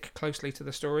to stick closely to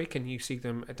the story? Can you see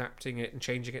them adapting it and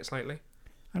changing it slightly?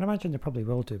 I'd imagine they probably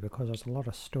will do, because there's a lot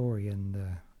of story in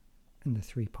the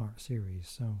 3-part series,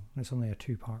 so it's only a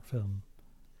 2-part film.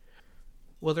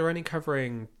 Well, they're only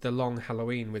covering the Long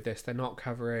Halloween with this. They're not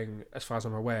covering, as far as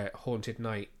I'm aware, Haunted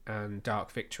Night and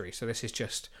Dark Victory. So this is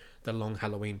just the Long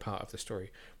Halloween part of the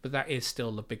story. But that is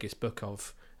still the biggest book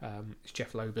of... it's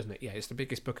Jeff Loeb, isn't it? Yeah, it's the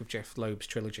biggest book of Jeff Loeb's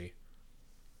trilogy.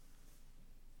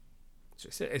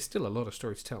 So it's still a lot of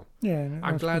story to tell. Yeah,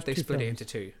 I'm glad they split it into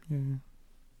 2. Yeah.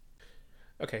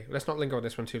 Okay, let's not linger on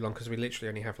this one too long because we literally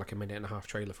only have like a minute and a half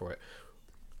trailer for it.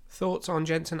 Thoughts on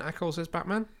Jensen Ackles as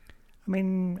Batman? I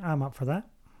mean, I'm up for that.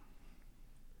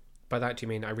 By that, do you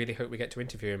mean I really hope we get to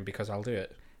interview him because I'll do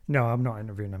it? No, I'm not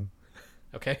interviewing him.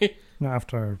 Okay. Not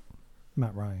after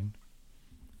Matt Ryan.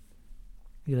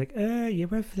 You're like, you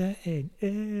were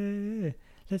flying.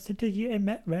 Listen to you and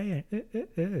Matt Ryan.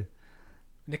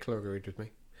 Nicola agreed with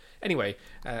me. Anyway,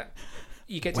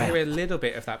 you get to hear a little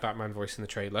bit of that Batman voice in the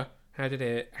trailer. How did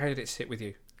it sit with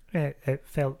you? It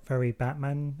felt very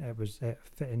Batman. It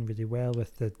fit in really well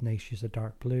with the nice use of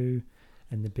dark blue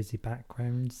and the busy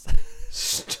backgrounds.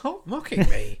 Stop mocking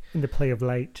me. And the play of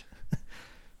light.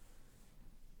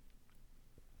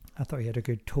 I thought he had a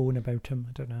good tone about him.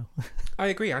 I don't know. I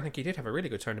agree. I think he did have a really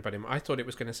good tone about him. I thought it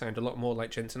was going to sound a lot more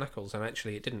like Jensen Ackles, and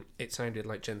actually it didn't. It sounded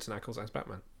like Jensen Ackles as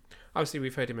Batman. Obviously,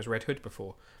 we've heard him as Red Hood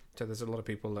before, so there's a lot of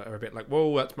people that are a bit like,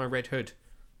 whoa, that's my Red Hood.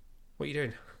 What are you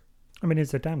doing? I mean,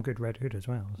 it's a damn good Red Hood as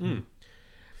well.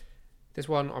 There's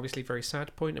one obviously very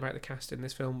sad point about the cast in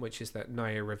this film, which is that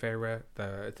Naya Rivera,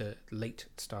 the late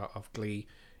star of Glee,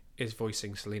 is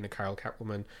voicing Selena Kyle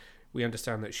Catwoman. We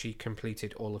understand that she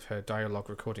completed all of her dialogue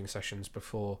recording sessions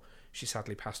before she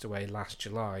sadly passed away last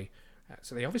July.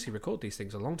 So they obviously record these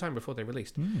things a long time before they're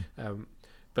released.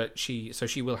 But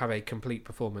she will have a complete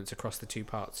performance across the 2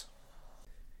 parts.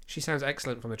 She sounds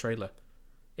excellent from the trailer.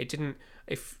 It didn't...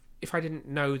 If I didn't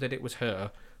know that it was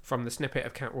her, from the snippet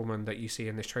of Catwoman that you see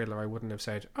in this trailer, I wouldn't have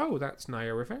said, oh, that's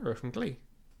Naya Rivera from Glee.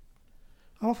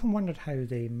 I often wondered how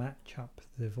they match up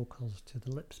the vocals to the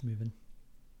lips moving.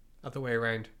 Other way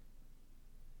around.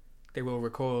 They will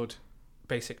record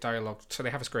basic dialogue. So they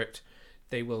have a script.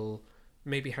 They will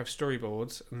maybe have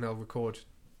storyboards and they'll record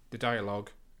the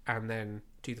dialogue and then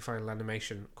do the final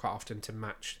animation quite often to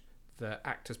match the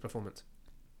actor's performance.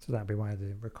 So that'd be why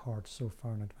they record so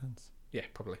far in advance. Yeah,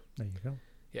 probably. There you go.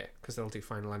 Yeah, because they'll do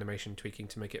final animation tweaking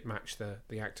to make it match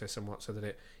the actor somewhat so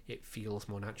that it feels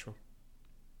more natural.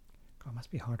 God, it must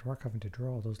be hard work having to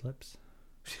draw those lips.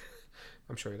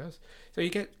 I'm sure it does. So you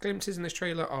get glimpses in this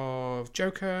trailer of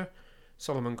Joker,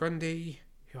 Solomon Grundy,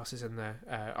 who else is in there?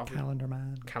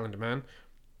 Calendar Man.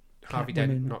 Harvey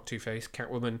Dent, not Two-Face,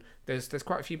 Catwoman. There's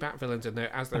quite a few Bat villains in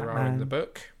there, as there are in the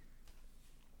book.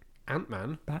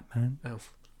 Ant-Man. Batman. Oh,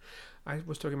 I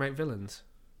was talking about villains.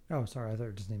 Oh, sorry, I thought you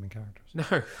were just naming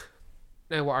characters.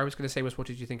 No, what I was going to say was, what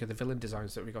did you think of the villain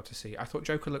designs that we got to see? I thought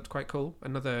Joker looked quite cool.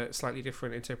 Another slightly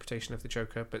different interpretation of the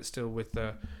Joker, but still with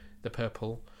the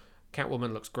purple.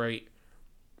 Catwoman looks great.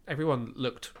 Everyone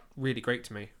looked really great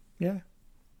to me. Yeah.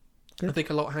 Good. I think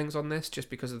a lot hangs on this just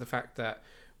because of the fact that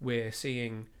we're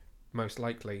seeing, most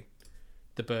likely,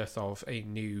 the birth of a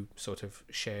new sort of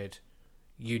shared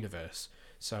universe.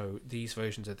 So these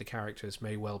versions of the characters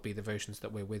may well be the versions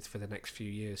that we're with for the next few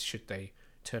years, should they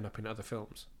turn up in other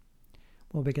films.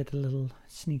 Will we get a little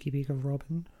sneaky peek of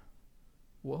Robin?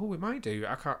 Well, we might do.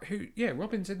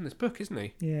 Robin's in this book, isn't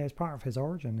he? Yeah, it's part of his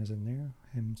origin is in there.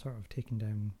 Him sort of taking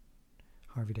down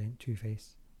Harvey Dent,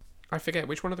 Two-Face. I forget,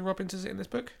 which one of the Robins is it in this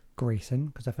book? Grayson,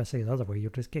 because if I say the other way,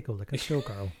 you'll just giggle like a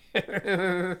showgirl.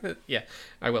 Yeah,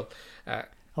 I will.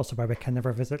 Also, Barbie can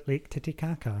never visit Lake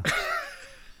Titicaca.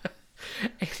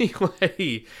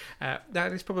 Anyway,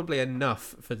 that is probably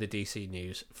enough for the DC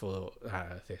news for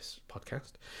this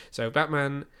podcast. So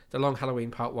Batman The Long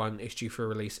Halloween Part 1 is due for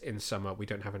release in summer. We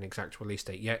don't have an exact release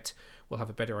date yet. We'll have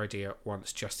a better idea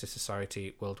once Justice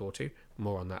Society World War II,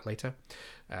 more on that later,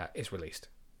 is released.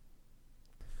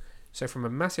 So from a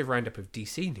massive roundup of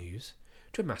DC news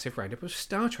to a massive roundup of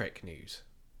Star Trek news.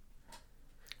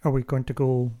 Are we going to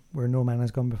go where no man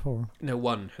has gone before? No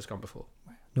one has gone before.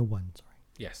 No one, sorry.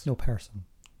 Yes. No person.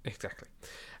 Exactly.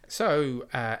 So,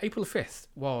 April 5th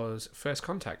was First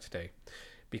Contact Day,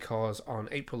 because on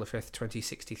April 5th,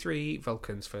 2063,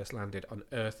 Vulcans first landed on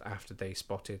Earth after they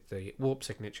spotted the warp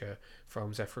signature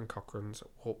from Zefram Cochrane's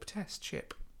warp test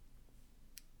ship.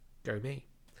 Go me.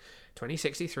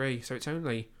 2063, so it's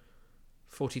only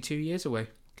 42 years away.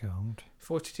 God.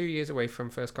 42 years away from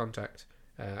First Contact.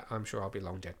 I'm sure I'll be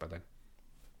long dead by then.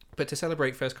 But to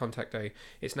celebrate First Contact Day,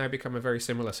 it's now become a very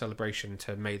similar celebration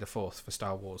to May the 4th for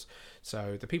Star Wars.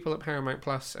 So the people at Paramount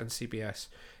Plus and CBS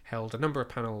held a number of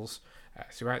panels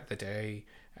throughout the day,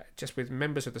 just with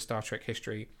members of the Star Trek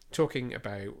history, talking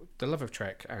about the love of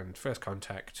Trek and First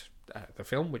Contact, the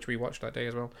film, which we watched that day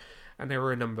as well. And there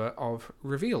were a number of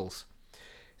reveals.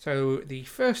 So the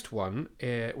first one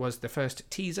was the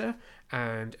first teaser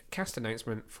and cast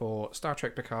announcement for Star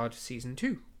Trek Picard Season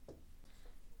 2.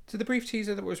 So the brief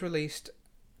teaser that was released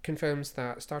confirms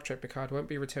that Star Trek Picard won't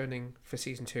be returning for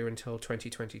Season 2 until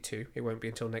 2022. It won't be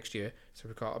until next year, so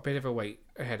we've got a bit of a wait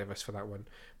ahead of us for that one.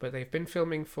 But they've been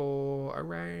filming for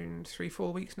around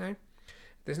 3-4 weeks now.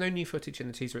 There's no new footage in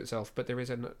the teaser itself, but there is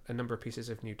a number of pieces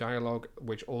of new dialogue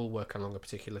which all work along a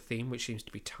particular theme, which seems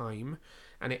to be time.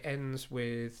 And it ends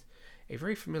with a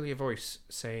very familiar voice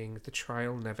saying, "The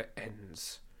trial never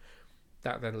ends."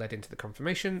 That then led into the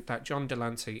confirmation that John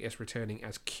Delancey is returning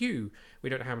as Q. We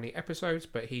don't know how many episodes,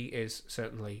 but he is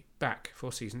certainly back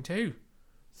for Season 2.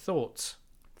 Thoughts?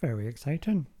 Very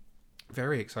exciting.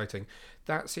 Very exciting.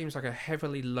 That seems like a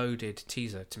heavily loaded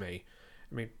teaser to me.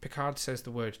 I mean, Picard says the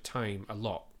word time a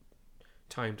lot.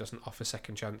 Time doesn't offer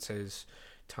second chances.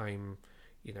 Time,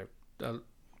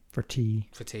 For tea.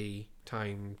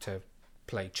 Time to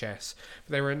play chess.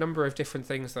 But there are a number of different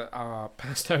things that are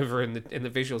passed over in the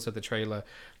visuals of the trailer.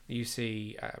 You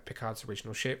see Picard's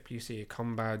original ship. You see a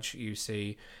comm badge. You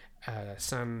see a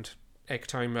sand egg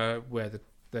timer where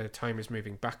the time is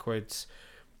moving backwards.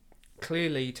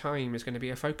 Clearly, time is going to be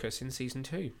a focus in Season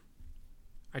 2.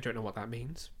 I don't know what that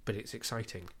means, but it's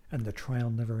exciting. And the trial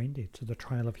never ended, so the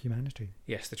trial of humanity.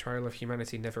 Yes, the trial of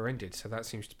humanity never ended, so that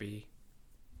seems to be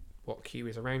what Q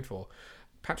is around for.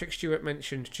 Patrick Stewart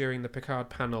mentioned during the Picard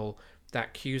panel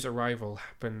that Q's arrival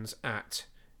happens at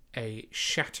a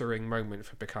shattering moment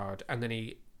for Picard, and then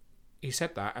he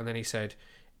said that, and then he said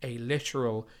a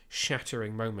literal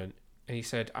shattering moment, and he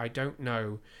said, I don't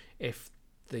know if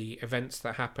the events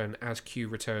that happen as Q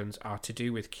returns are to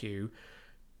do with Q.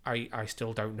 I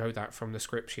still don't know that from the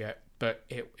scripts yet, but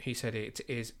he said it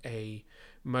is a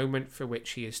moment for which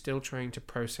he is still trying to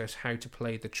process how to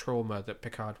play the trauma that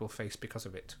Picard will face because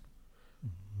of it.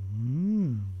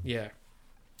 Yeah.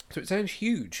 So it sounds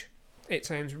huge. It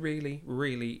sounds really,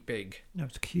 really big. No,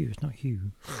 it's Q, it's not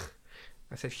Hugh.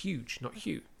 I said huge, not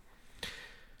Hugh.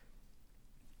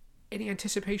 Any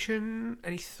anticipation?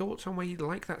 Any thoughts on where you'd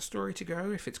like that story to go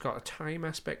if it's got a time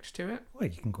aspect to it? Well,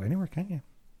 you can go anywhere, can't you?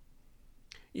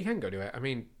 You can go to it. I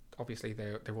mean, obviously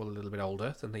they're all a little bit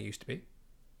older than they used to be.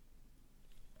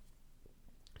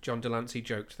 John Delancey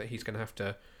joked that he's going to have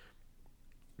to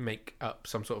make up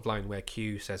some sort of line where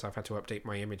Q says, I've had to update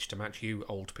my image to match you,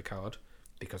 old Picard,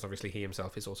 because obviously he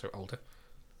himself is also older.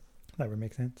 That would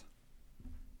make sense.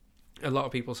 A lot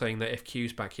of people saying that if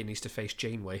Q's back, he needs to face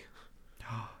Janeway.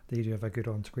 They do have a good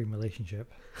on-screen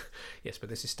relationship. Yes, but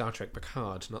this is Star Trek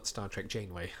Picard, not Star Trek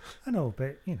Janeway. I know,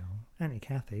 but, Auntie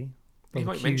Kathy. You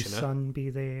might mention her. Son be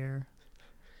there.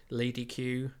 Lady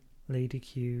Q. Lady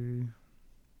Q.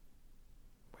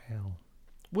 Well...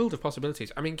 World of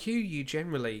possibilities. I mean, Q, you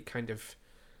generally kind of...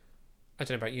 I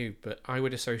don't know about you, but I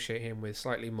would associate him with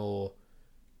slightly more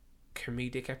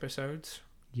comedic episodes.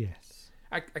 Yes.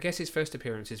 I guess his first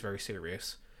appearance is very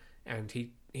serious, and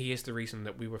he is the reason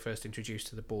that we were first introduced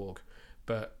to the Borg.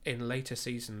 But in later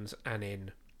seasons, and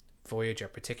in Voyager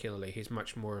particularly, he's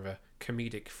much more of a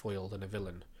comedic foil than a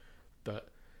villain. But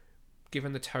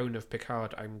given the tone of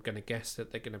Picard, I'm going to guess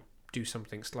that they're going to do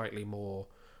something slightly more...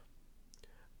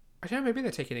 I don't know, maybe they're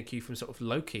taking a cue from sort of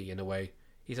Loki in a way.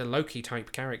 He's a Loki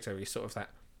type character. He's sort of that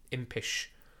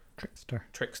impish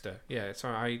Trickster. Yeah, so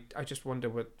I just wonder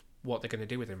what they're going to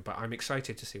do with him, but I'm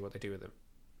excited to see what they do with him.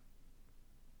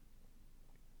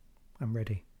 I'm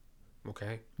ready.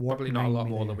 Okay, What probably not a lot name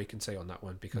more there? than we can say on that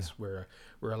one because we're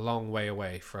a long way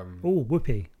away from. Oh,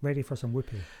 Whoopi. Ready for some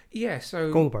Whoopi. Yeah,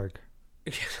 so Goldberg.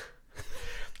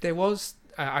 there was.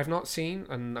 I've not seen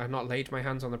and I've not laid my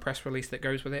hands on the press release that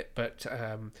goes with it, but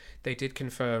they did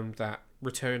confirm that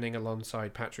returning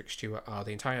alongside Patrick Stewart are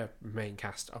the entire main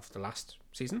cast of the last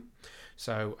season.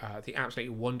 So the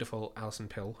absolutely wonderful Alison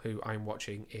Pill, who I'm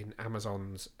watching in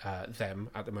Amazon's Them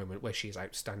at the moment, where she is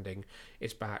outstanding,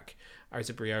 is back.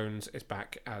 Isa Briones is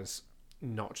back as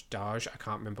not Daj. I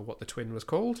can't remember what the twin was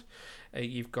called.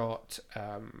 You've got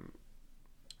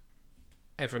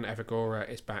Evan Evagora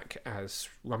is back as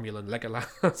Romulan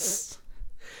Legolas.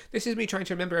 This is me trying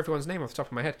to remember everyone's name off the top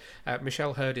of my head.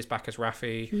 Michelle Hurd is back as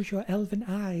Raffi. Use your elven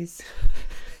eyes.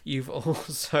 You've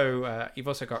also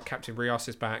got Captain Rios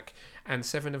is back, and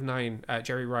 7 of 9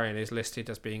 Jerry Ryan is listed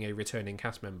as being a returning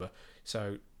cast member.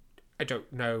 So I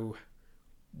don't know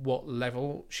what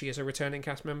level she is a returning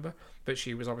cast member, but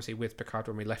she was obviously with Picard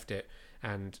when we left it,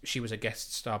 and she was a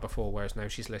guest star before, whereas now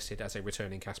she's listed as a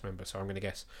returning cast member, so I'm going to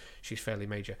guess she's fairly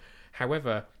major.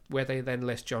 However, where they then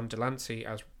list John Delancey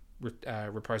as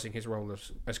reprising his role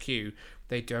as Q,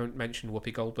 they don't mention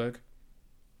Whoopi Goldberg.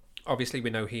 Obviously we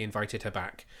know he invited her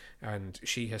back, and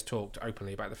she has talked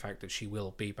openly about the fact that she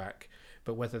will be back,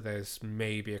 but whether there's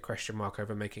maybe a question mark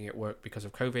over making it work because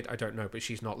of COVID, I don't know, but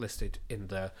she's not listed in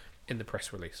the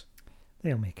press release.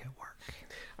 They'll make it work.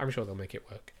 I'm sure they'll make it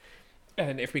work.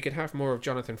 And if we could have more of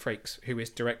Jonathan Frakes, who is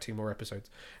directing more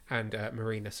episodes, and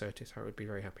Marina Sirtis, I would be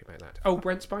very happy about that. Oh,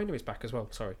 Brent Spiner is back as well,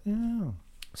 sorry. Oh.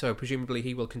 So presumably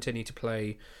he will continue to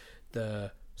play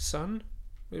the son.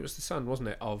 It was the son, wasn't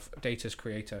it, of Data's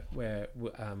creator, where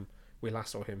we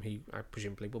last saw him. He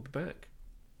presumably will be back.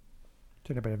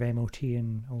 Doing a bit of MOT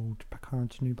in old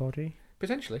Picard's new body,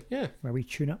 Potentially, yeah. where we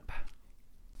tune up.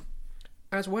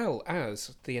 As well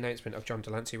as the announcement of John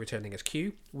Delancey returning as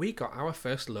Q, we got our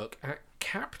first look at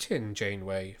Captain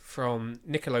Janeway from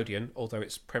Nickelodeon, although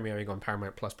it's premiering on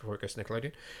Paramount Plus before it goes to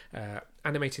Nickelodeon,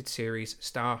 animated series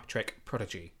Star Trek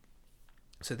Prodigy.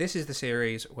 So this is the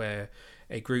series where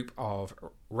a group of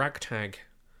ragtag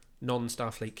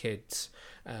non-Starfleet kids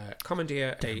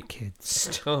commandeer a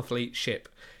Starfleet ship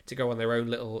to go on their own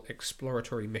little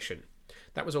exploratory mission.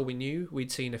 That was all we knew.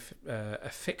 We'd seen a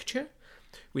picture.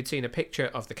 We'd seen a picture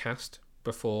of the cast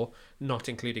before, not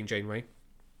including Janeway.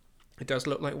 It does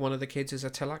look like one of the kids is a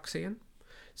Talaxian,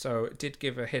 so it did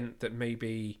give a hint that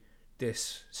maybe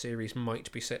this series might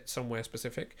be set somewhere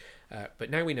specific. But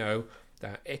now we know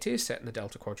that it is set in the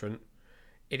Delta Quadrant.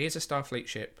 It is a Starfleet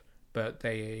ship, but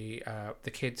the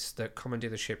kids that commandeer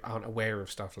the ship aren't aware of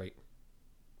Starfleet.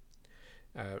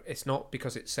 It's not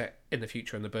because it's set in the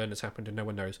future and the burn has happened and no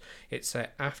one knows. It's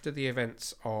set after the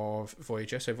events of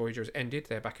Voyager. So Voyager has ended.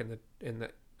 They're back in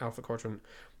the Alpha Quadrant,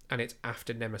 and it's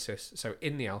after Nemesis. So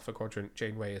in the Alpha Quadrant,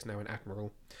 Janeway is now an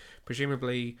admiral.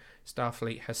 Presumably,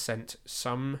 Starfleet has sent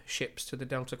some ships to the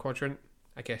Delta Quadrant.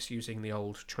 I guess using the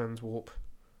old transwarp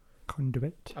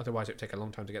conduit. Otherwise, it would take a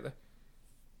long time to get there.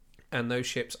 And those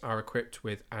ships are equipped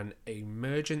with an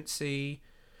emergency.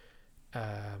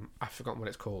 I've forgotten what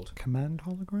it's called. Command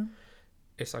hologram?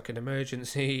 It's like an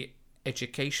emergency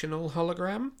educational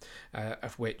hologram,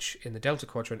 of which in the Delta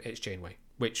Quadrant it's Janeway,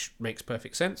 which makes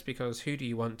perfect sense because who do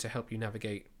you want to help you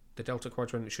navigate the Delta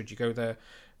Quadrant should you go there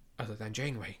other than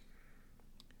Janeway?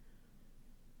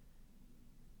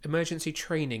 Emergency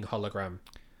training hologram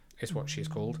is what she's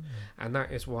called, and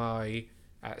that is why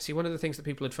one of the things that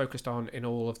people had focused on in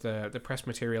all of the press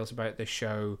materials about this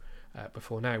show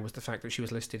before now was the fact that she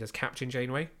was listed as Captain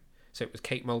Janeway. So it was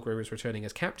Kate Mulgrew is returning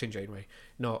as Captain Janeway,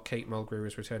 not Kate Mulgrew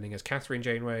is returning as Catherine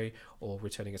Janeway or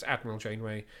returning as Admiral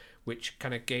Janeway, which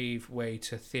kind of gave way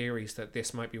to theories that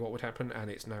this might be what would happen,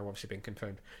 and it's now obviously been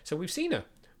confirmed. So we've seen her.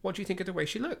 What do you think of the way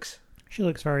she looks? She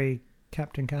looks very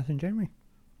Captain Catherine Janeway.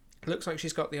 It looks like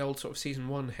she's got the old sort of season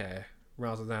 1 hair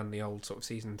rather than the old sort of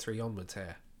season 3 onwards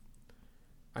hair.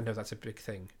 I know that's a big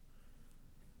thing.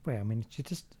 Well, I mean,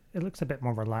 it looks a bit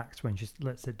more relaxed when she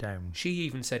lets it down. She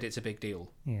even said it's a big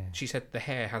deal. Yeah. She said the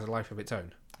hair has a life of its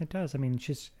own. It does. I mean,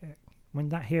 when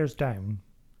that hair's down,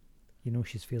 you know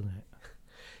she's feeling it.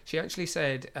 She actually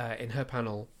said in her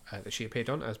panel that she appeared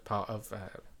on as part of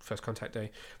First Contact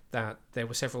Day that there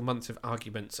were several months of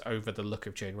arguments over the look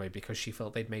of Janeway because she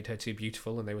felt they'd made her too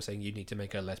beautiful and they were saying, you need to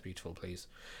make her less beautiful, please.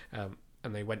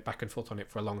 And they went back and forth on it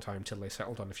for a long time until they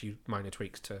settled on a few minor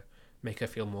tweaks to make her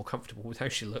feel more comfortable with how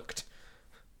she looked.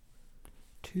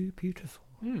 Too beautiful.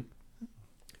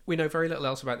 We know very little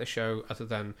else about the show other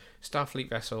than Starfleet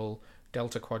vessel,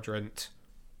 Delta Quadrant,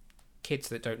 kids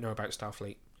that don't know about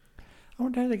Starfleet. I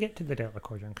wonder how they get to the Delta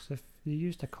Quadrant, because if they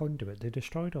used a conduit, they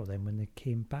destroyed all them when they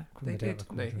came back from They the did, Delta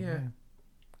didn't they? Quadrant. Yeah.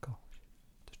 Gosh.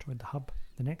 Destroyed the hub,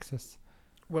 the Nexus.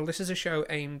 Well, this is a show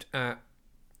aimed at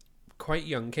quite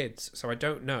young kids, so I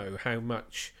don't know how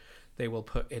much they will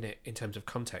put in it in terms of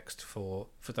context for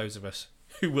those of us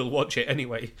who will watch it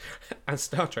anyway as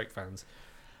Star Trek fans.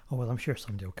 Oh, well, I'm sure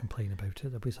somebody will complain about it.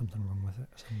 There'll be something wrong with it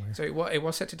somewhere. So it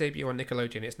was set to debut on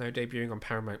Nickelodeon. It's now debuting on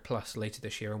Paramount Plus later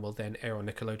this year and will then air on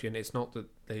Nickelodeon. It's not that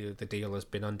the deal has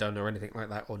been undone or anything like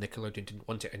that, or Nickelodeon didn't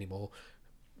want it anymore,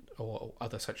 or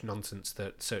other such nonsense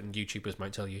that certain YouTubers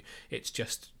might tell you. It's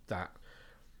just that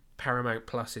Paramount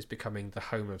Plus is becoming the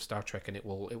home of Star Trek, and it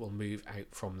will move out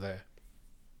from there.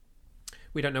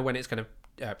 We don't know when it's going to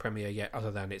premiere yet, other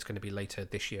than it's going to be later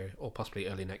this year or possibly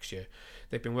early next year.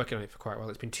 They've been working on it for quite a while.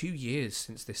 It's been 2 years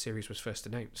since this series was first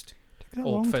announced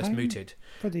or first mooted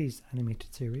for these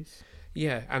animated series.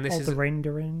 Yeah, and this all is the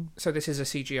rendering. So this is a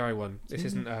CGI one. This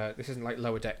isn't like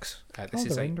Lower Decks. This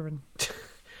is the rendering.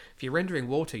 If you're rendering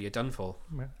water, you're done for.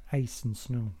 Ice and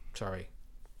snow. Sorry,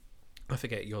 I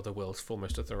forget you're the world's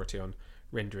foremost authority on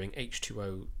rendering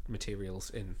H2O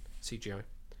materials in CGI.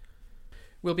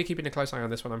 We'll be keeping a close eye on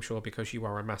this one, I'm sure, because you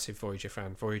are a massive Voyager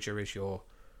fan. Voyager is your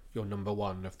number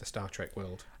one of the Star Trek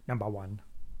world. Number one.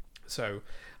 So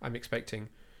I'm expecting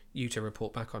you to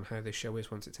report back on how this show is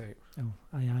once it's out. Oh,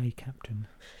 aye, Captain.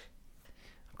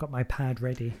 I've got my pad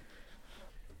ready.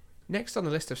 Next on the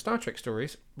list of Star Trek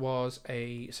stories was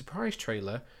a surprise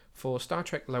trailer for Star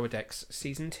Trek Lower Decks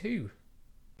Season 2.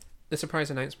 The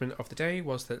surprise announcement of the day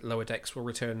was that Lower Decks will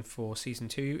return for Season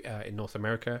 2 in North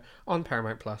America on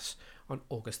Paramount Plus on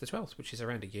August the 12th, which is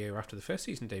around a year after the first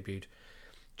season debuted.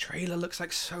 Trailer looks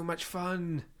like so much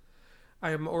fun.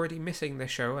 I am already missing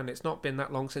this show, and it's not been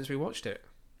that long since we watched it.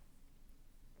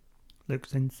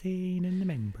 Looks insane in the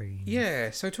membrane.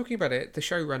 Yeah, so talking about it, the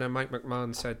showrunner Mike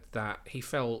McMahon said that he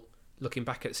felt, looking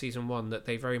back at Season 1, that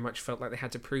they very much felt like they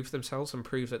had to prove themselves and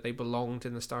prove that they belonged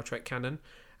in the Star Trek canon,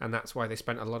 and that's why they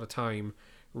spent a lot of time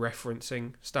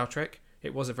referencing Star Trek.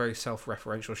 It was a very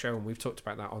self-referential show, and we've talked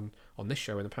about that on this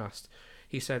show in the past.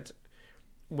 He said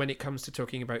when it comes to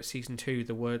talking about Season 2,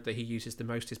 the word that he uses the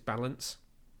most is balance.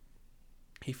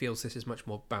 He feels this is much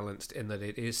more balanced in that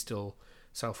it is still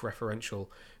self-referential,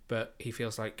 but he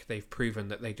feels like they've proven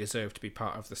that they deserve to be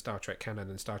part of the Star Trek canon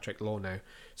and Star Trek lore now,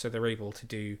 so they're able to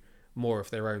do more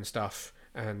of their own stuff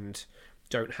and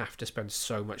don't have to spend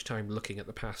so much time looking at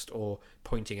the past or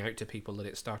pointing out to people that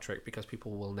it's Star Trek, because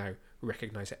people will now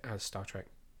recognise it as Star Trek.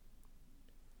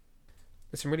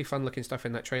 There's some really fun looking stuff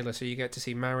in that trailer. So you get to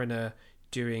see Mariner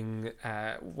doing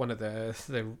one of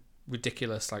the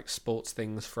ridiculous like sports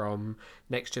ththings from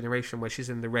Next Generation, where she's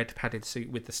in the red padded suit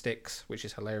with the sticks, which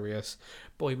is hilarious.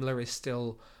 Boimler is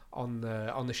still on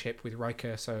the ship with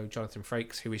Riker, so Jonathan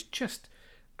Frakes, who is just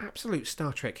absolute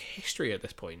Star Trek history at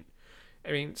this point.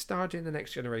 I mean, starred in the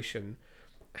Next Generation,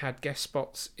 had guest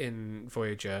spots in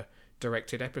Voyager,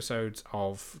 directed episodes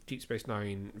of Deep Space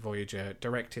Nine, Voyager,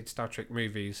 directed Star Trek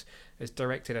movies, has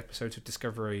directed episodes of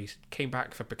Discovery, came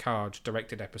back for Picard,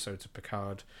 directed episodes of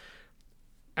Picard,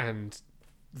 and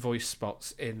voice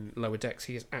spots in Lower Decks.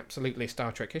 He is absolutely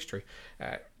Star Trek history.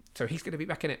 So he's going to be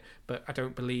back in it, but I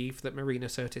don't believe that Marina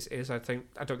Sirtis is. I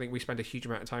don't think we spend a huge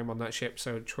amount of time on that ship,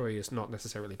 so Troy is not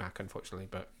necessarily back, unfortunately,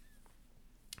 but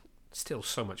still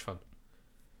so much fun.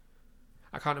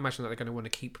 I can't imagine that they're going to want to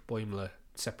keep Boimler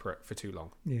separate for too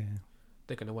long. Yeah.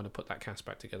 They're going to want to put that cast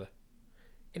back together.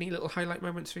 Any little highlight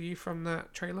moments for you from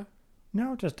that trailer?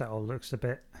 No, just it all looks a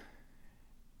bit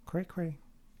cray-cray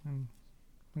and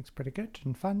looks pretty good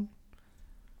and fun.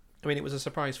 I mean, it was a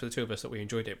surprise for the two of us that we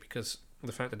enjoyed it, because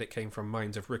the fact that it came from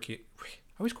minds of Ricky... I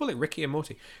always call it Ricky and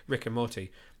Morty. Rick and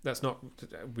Morty. That's not...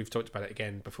 We've talked about it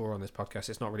again before on this podcast.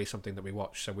 It's not really something that we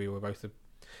watch, so we were both...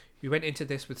 We went into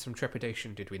this with some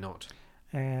trepidation, did we not?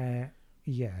 Yeah.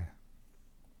 Yeah.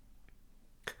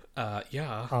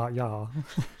 Yeah.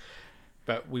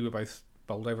 But we were both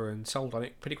bowled over and sold on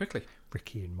it pretty quickly.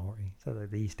 Ricky and Morty. So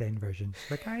the East End version.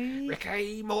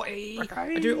 Ricky, Morty. Ricky.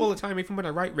 I do it all the time. Even when I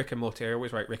write Rick and Morty, I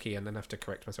always write Ricky and then have to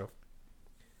correct myself.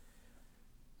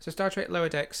 So Star Trek Lower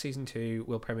Decks Season 2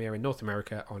 will premiere in North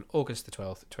America on August the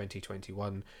 12th,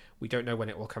 2021. We don't know when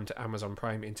it will come to Amazon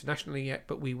Prime internationally yet,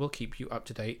 but we will keep you up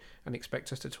to date and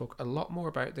expect us to talk a lot more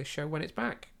about this show when it's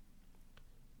back.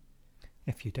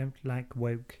 If you don't like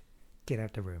woke, get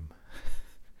out the room.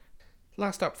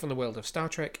 Last up from the world of Star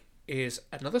Trek is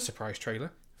another surprise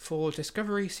trailer for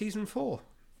Discovery Season 4.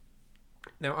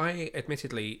 Now, I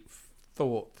admittedly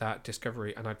thought that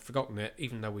Discovery, and I'd forgotten it,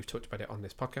 even though we've talked about it on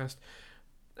this podcast,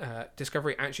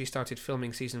 Discovery actually started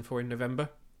filming Season 4 in November,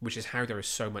 which is how there is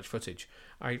so much footage.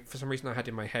 For some reason I had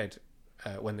in my head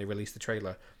when they released the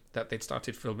trailer that they'd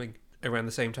started filming around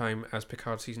the same time as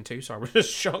Picard Season 2, so I was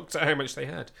just shocked at how much they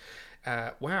had.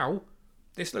 Wow,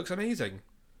 this looks amazing.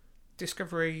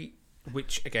 Discovery,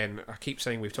 which, again, I keep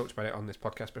saying we've talked about it on this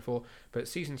podcast before, but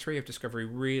Season 3 of Discovery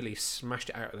really smashed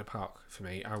it out of the park for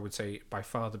me. I would say by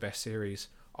far the best series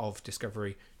of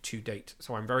Discovery to date.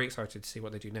 So I'm very excited to see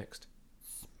what they do next.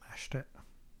 Smashed it.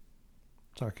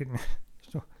 Sorry, I couldn't...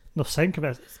 No sound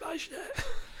about it. Smashed it.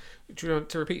 Do you want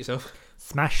to repeat yourself?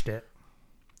 Smashed it.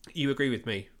 You agree with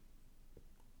me?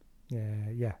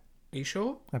 Yeah. Are you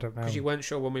sure? I don't know. Because you weren't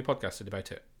sure when we podcasted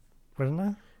about it. Wasn't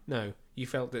I? No, you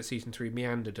felt that Season 3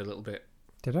 meandered a little bit.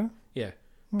 Did I? Yeah.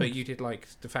 But you did like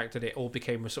the fact that it all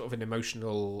became a sort of an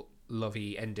emotional,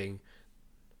 lovey ending.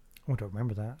 I don't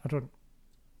remember that. I don't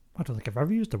think I've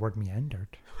ever used the word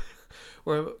meandered.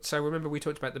 Well, so remember we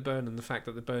talked about the burn and the fact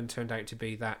that the burn turned out to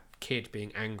be that kid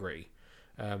being angry,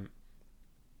 and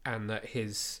that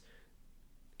his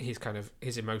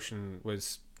emotion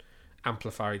was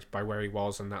amplified by where he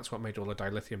was, and that's what made all the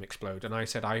dilithium explode. And I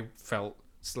said I felt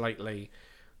slightly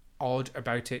odd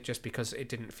about it just because it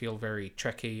didn't feel very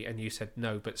Trekky, and you said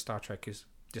no, but Star Trek is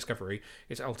Discovery.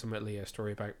 It's ultimately a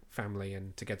story about family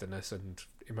and togetherness and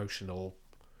emotional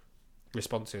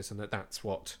responses, and that's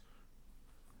what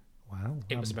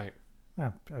it was about.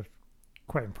 I'm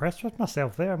quite impressed with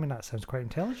myself there. I mean, that sounds quite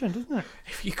intelligent, doesn't it?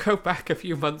 If you go back a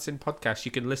few months in podcasts,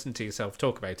 you can listen to yourself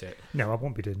talk about it. No, I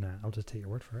won't be doing that. I'll just take your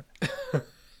word for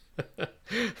it.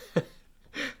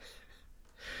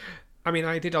 I mean,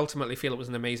 I did ultimately feel it was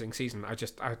an amazing season.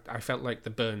 I felt like the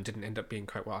burn didn't end up being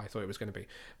quite what I thought it was going to be.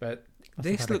 But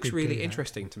this looks really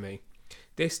interesting to me.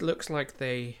 This looks like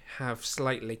they have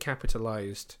slightly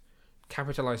capitalised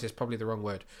is probably the wrong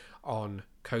word, on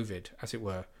COVID, as it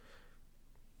were.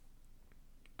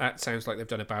 That sounds like they've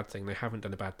done a bad thing. They haven't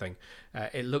done a bad thing.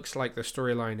 It looks like the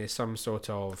storyline is some sort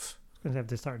of... Have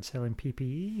they started selling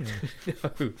PPE?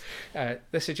 Or... No.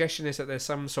 The suggestion is that there's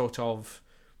some sort of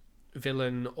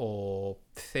villain or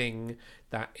thing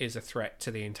that is a threat to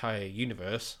the entire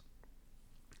universe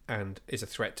and is a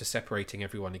threat to separating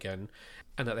everyone again,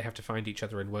 and that they have to find each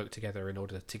other and work together in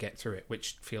order to get through it,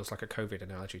 which feels like a COVID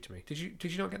analogy to me. Did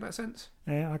you not get that sense?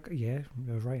 Yeah, I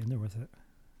was right in there with it.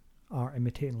 Art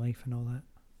imitating life and all that.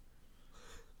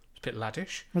 It's a bit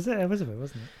laddish. Was it? It was a bit,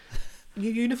 wasn't it?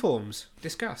 New uniforms.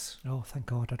 Discuss. Oh, thank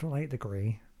God. I don't like the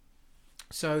grey.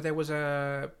 So there was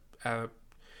the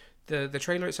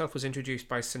trailer itself was introduced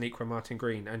by Sonequa Martin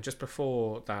Green, and just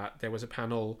before that there was a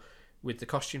panel with the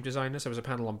costume designers. There was a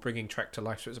panel on bringing Trek to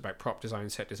life, so it was about prop design,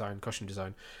 set design, costume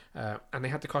design, and they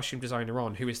had the costume designer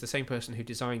on, who is the same person who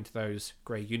designed those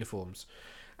grey uniforms.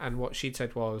 And what she'd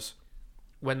said was,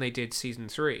 when they did Season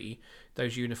 3,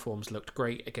 those uniforms looked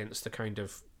great against the kind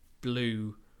of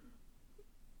blue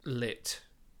lit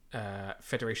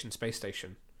Federation space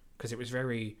station, because it wasn't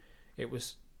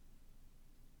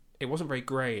very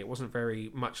grey. It wasn't very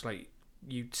much like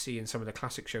you'd see in some of the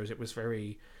classic shows. It was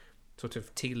very sort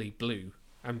of tealy blue.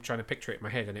 I'm trying to picture it in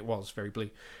my head, and it was very blue.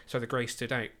 So the grey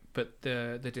stood out. But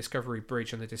the Discovery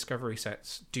Bridge and the Discovery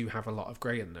sets do have a lot of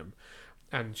grey in them.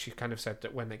 And she kind of said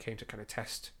that when they came to kind of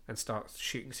test and start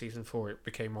shooting Season 4, it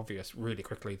became obvious really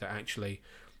quickly that actually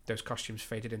those costumes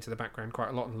faded into the background quite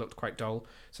a lot and looked quite dull.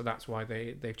 So that's why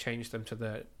they've changed them to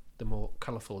the more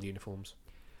colourful uniforms.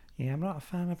 Yeah, I'm not a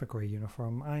fan of a grey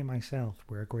uniform. I myself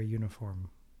wear a grey uniform.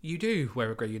 You do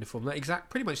wear a grey uniform,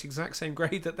 pretty much the exact same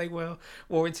grey that they wore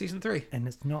in Season 3. And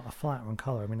it's not a flat one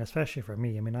colour. I mean, especially for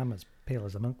me. I mean, I'm as pale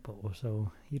as a milk bottle,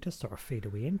 so you just sort of fade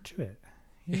away into it.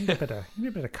 You need a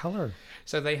bit of colour.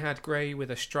 So they had grey with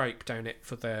a stripe down it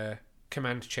for the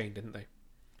command chain, didn't they?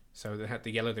 So they had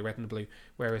the yellow, the red, and the blue.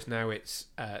 Whereas now it's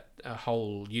a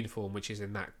whole uniform, which is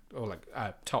in that, or like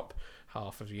top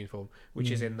half of the uniform,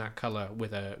 which is in that colour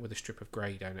with a strip of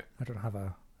grey down it. I don't have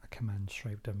a command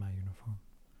stripe down my uniform.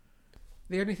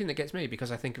 The only thing that gets me, because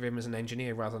I think of him as an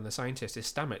engineer rather than a scientist, is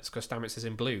Stamets, because Stamets is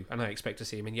in blue, and I expect to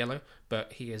see him in yellow,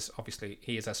 but he is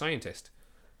a scientist.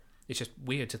 It's just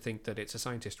weird to think that it's a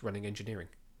scientist running engineering.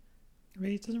 I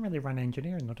mean, he doesn't really run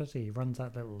engineering, though, does he? He runs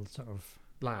that little sort of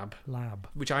lab,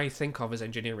 which I think of as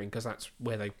engineering, because that's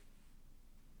where they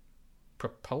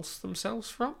propulse themselves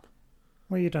from.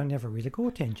 Well, you don't ever really go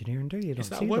to engineering, do you? You don't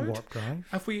see the warp drive.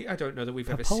 I don't know that we've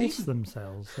ever seen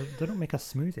themselves. They don't make a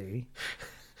smoothie.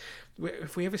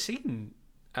 Have we ever seen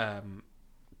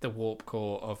the warp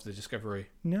core of the Discovery?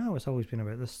 No, it's always been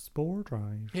about the spore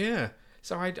drive. Yeah,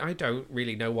 so I don't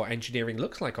really know what engineering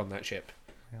looks like on that ship.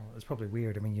 Well, it's probably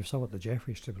weird. I mean, you saw what the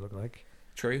Jeffrey ship looked like.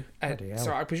 True.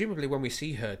 So presumably when we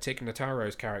see her, Tig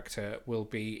Notaro's character will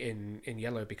be in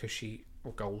yellow, because she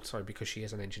or gold, sorry, because she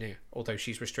is an engineer. Although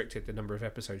she's restricted the number of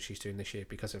episodes she's doing this year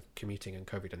because of commuting and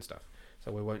COVID and stuff.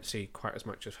 So we won't see quite as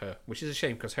much of her, which is a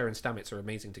shame because her and Stamets are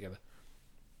amazing together.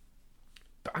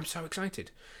 But I'm so excited.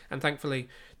 And thankfully,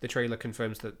 the trailer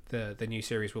confirms that the new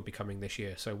series will be coming this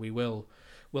year. So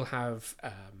we'll have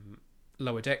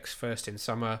Lower Decks first in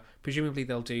summer. Presumably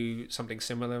they'll do something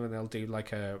similar and they'll do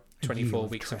like a 24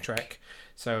 weeks of Trek.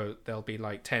 So there'll be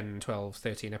like 10, 12,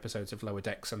 13 episodes of Lower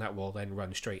Decks, and that will then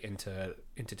run straight into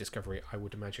Discovery, I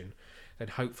would imagine. Then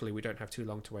hopefully we don't have too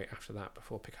long to wait after that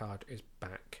before Picard is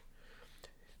back.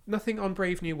 Nothing on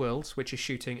Brave New Worlds, which is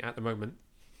shooting at the moment.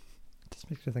 Just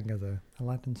makes me think of the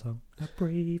Aladdin song. A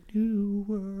brave new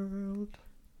world.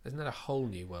 Isn't that a whole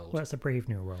new world? Well, it's a brave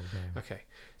new world now. Okay.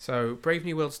 So Brave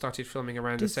New World started filming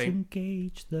around the same...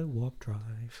 Disengage the warp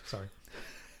drive. Sorry.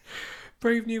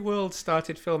 Brave New World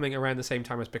started filming around the same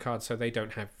time as Picard, so they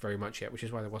don't have very much yet, which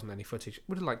is why there wasn't any footage.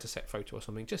 Would have liked a set photo or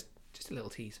something. Just a little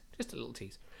tease. Just a little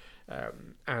tease.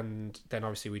 And then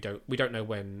obviously we don't know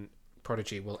when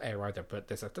Prodigy will air either, but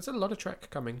there's a lot of Trek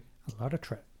coming. A lot of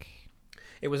Trek.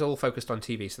 It was all focused on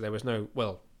TV, so there was no...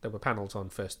 Well, there were panels on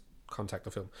First Contact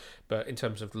the film, but in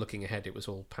terms of looking ahead, it was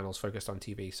all panels focused on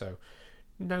TV, so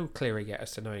no clearer yet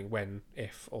as to knowing when,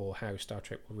 if, or how Star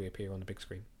Trek will reappear on the big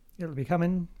screen. It'll be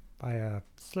coming by a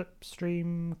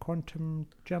slipstream, quantum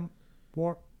jump,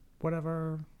 warp,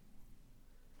 whatever,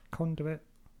 conduit.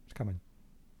 It's coming.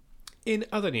 In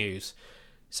other news,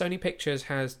 Sony Pictures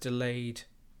has delayed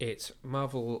its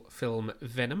Marvel film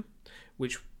Venom,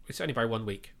 which it's only by 1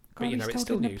 week. God, But, it's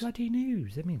still news. Bloody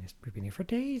news. I mean, we've been here for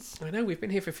days. I know, we've been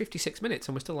here for 56 minutes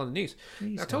and we're still on the news.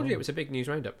 Jeez, I told you it was a big news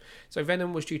roundup. So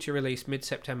Venom was due to release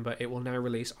mid-September. It will now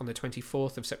release on the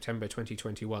 24th of September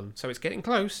 2021. So it's getting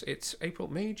close. It's April,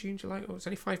 May, June, July. Oh, it's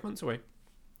only 5 months away.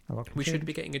 We should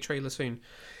be getting a trailer soon.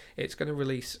 It's going to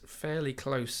release fairly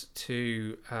close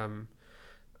to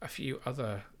a few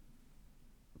other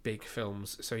big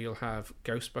films. So you'll have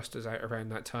Ghostbusters out around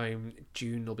that time.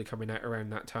 Dune will be coming out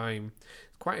around that time.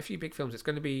 Quite a few big films. It's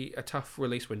going to be a tough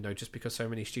release window just because so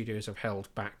many studios have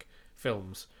held back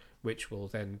films, which will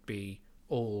then be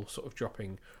all sort of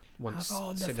dropping once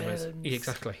cinemas...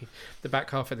 Exactly. The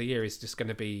back half of the year is just going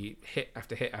to be hit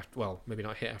after hit after... Well, maybe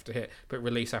not hit after hit, but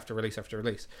release after release after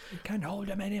release. We can't hold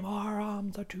them anymore. Our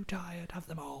arms are too tired. Have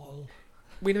them all.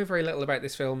 We know very little about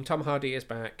this film. Tom Hardy is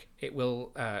back. It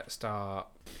will star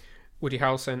Woody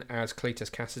Harrelson as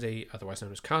Cletus Cassidy, otherwise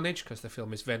known as Carnage, because the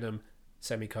film is Venom,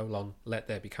 Let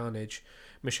There Be Carnage.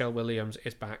 Michelle Williams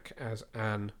is back as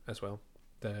Anne as well,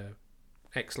 the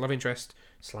ex-love interest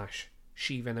 /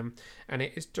 she-Venom, and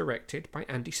it is directed by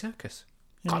Andy Serkis.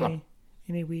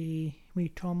 Any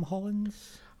wee Tom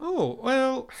Hollands? Oh,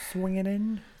 well... Swinging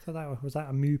in? So was that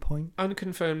a moo point?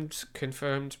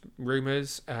 Confirmed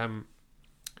rumours.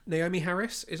 Naomi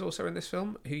Harris is also in this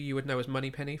film, who you would know as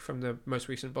Moneypenny from the most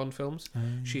recent Bond films.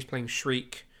 She's playing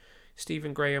Shriek.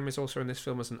 Stephen Graham is also in this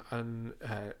film as an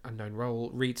unknown role.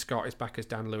 Reed Scott is back as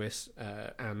Dan Lewis,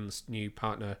 Anne's new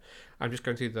partner. I'm just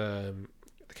going through the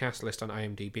cast list on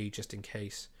IMDb just in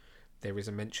case there is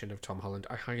a mention of Tom Holland.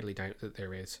 I highly doubt that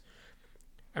there is.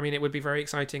 I mean, it would be very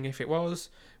exciting if it was.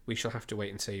 We shall have to wait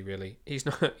and see, really. He's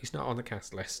not on the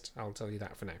cast list, I'll tell you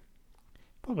that for now.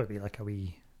 Probably be like a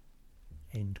wee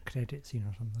end credit scene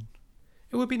or something.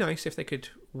 It would be nice if they could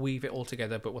weave it all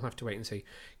together, but we'll have to wait and see.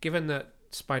 Given that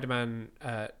Spider-Man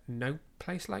No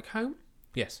Place Like Home?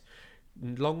 Yes.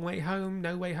 Long Way Home,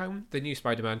 No Way Home? The new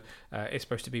Spider-Man is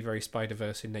supposed to be very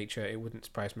Spider-Verse in nature. It wouldn't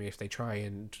surprise me if they try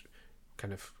and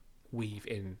kind of weave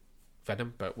in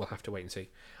Venom, but we'll have to wait and see.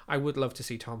 I would love to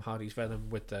see Tom Hardy's Venom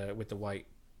with the white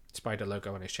spider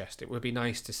logo on his chest. It would be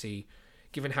nice to see,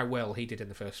 given how well he did in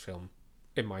the first film,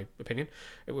 in my opinion,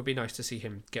 it would be nice to see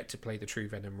him get to play the true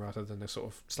Venom rather than a sort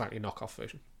of slightly knockoff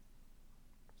version.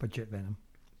 Budget Venom.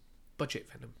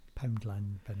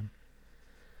 Poundland Venom.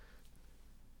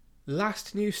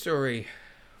 Last news story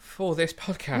for this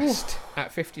podcast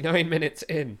at 59 minutes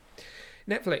in.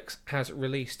 Netflix has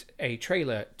released a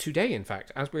trailer today, in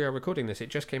fact, as we are recording this. It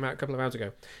just came out a couple of hours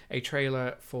ago. A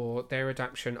trailer for their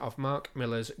adaptation of Mark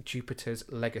Millar's Jupiter's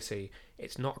Legacy.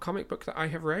 It's not a comic book that I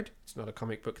have read. It's not a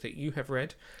comic book that you have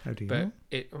read. How do you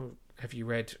know? Have you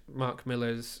read Mark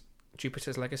Millar's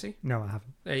Jupiter's Legacy? No, I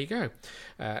haven't. There you go.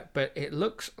 But it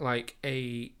looks like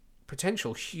a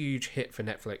potential huge hit for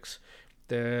Netflix.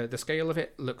 The scale of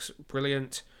it looks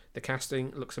brilliant. The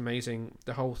casting looks amazing.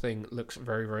 The whole thing looks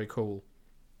very, very cool.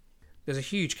 There's a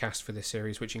huge cast for this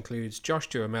series, which includes Josh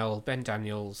Duhamel, Ben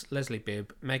Daniels, Leslie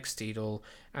Bibb, Meg Steedle,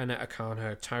 Anna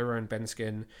Akana, Tyrone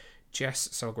Benskin, Jess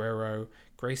Salguero,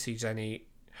 Gracie Zenny,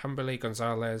 Humberly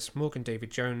Gonzalez, Morgan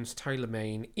David Jones, Tyler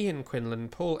Main, Ian Quinlan,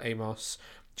 Paul Amos,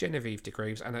 Genevieve de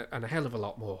Graves, and a hell of a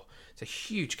lot more. It's a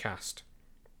huge cast.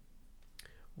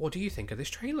 What do you think of this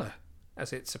trailer,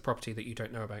 as it's a property that you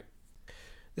don't know about?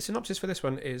 The synopsis for this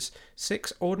one is: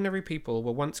 6 ordinary people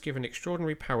were once given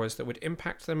extraordinary powers that would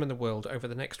impact them and the world over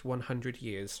the next 100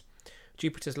 years.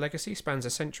 Jupiter's legacy spans a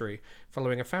century,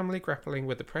 following a family grappling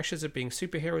with the pressures of being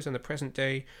superheroes in the present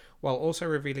day, while also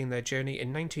revealing their journey in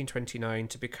 1929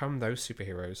 to become those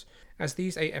superheroes. As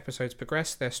these 8 episodes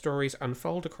progress, their stories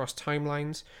unfold across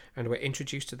timelines, and we're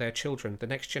introduced to their children, the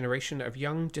next generation of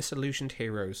young, disillusioned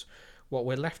heroes. What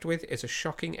we're left with is a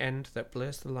shocking end that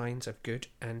blurs the lines of good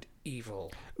and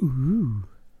evil. Ooh.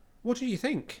 What do you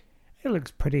think? It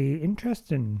looks pretty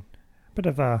interesting. Bit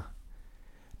of a...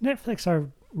 Netflix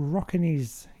are rocking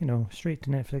these, straight to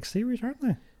Netflix series, aren't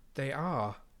they? They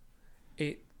are.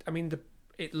 It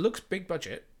looks big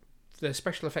budget. The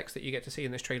special effects that you get to see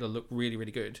in this trailer look really,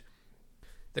 really good.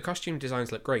 The costume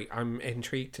designs look great. I'm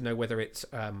intrigued to know whether it's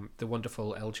the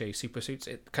wonderful LJ supersuits.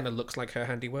 It kind of looks like her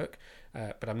handiwork,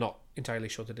 but I'm not entirely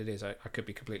sure that it is. I could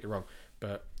be completely wrong.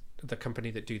 But the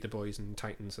company that do The Boys and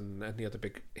Titans and the other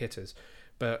big hitters.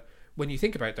 But when you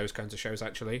think about those kinds of shows,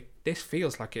 actually, this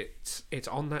feels like it's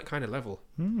on that kind of level.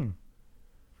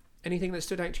 Anything that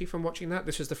stood out to you from watching that?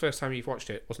 This was the first time you've watched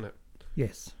it, wasn't it?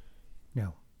 Yes.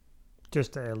 No.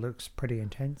 Just it looks pretty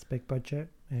intense, big budget,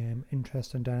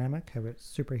 interesting dynamic, how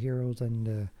it's superheroes and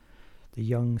the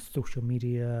young social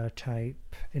media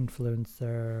type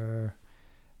influencer,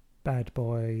 bad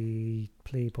boy,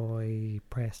 playboy,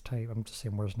 press type. I'm just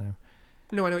saying words now.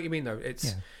 No, I know what you mean though.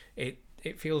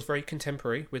 It feels very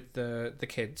contemporary with the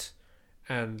kids,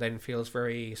 and then feels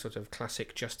very sort of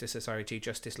classic Justice Society,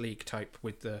 Justice League type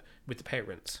with the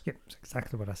parents. Yep, that's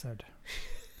exactly what I said.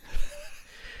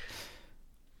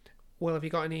 Well, have you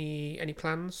got any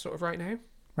plans sort of right now?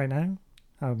 Right now?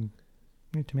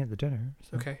 Need to make the dinner.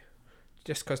 So. Okay.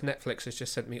 Just because Netflix has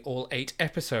just sent me all 8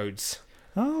 episodes.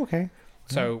 Oh, okay.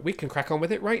 So we can crack on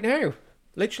with it right now.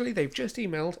 Literally, they've just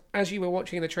emailed as you were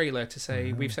watching the trailer to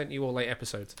say, we've sent you all 8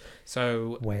 episodes.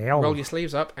 So roll your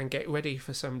sleeves up and get ready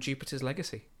for some Jupiter's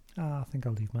Legacy. I think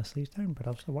I'll leave my sleeves down, but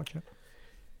I'll still watch it.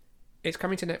 It's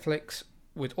coming to Netflix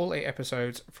with all 8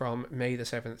 episodes from May the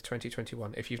 7th,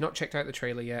 2021. If you've not checked out the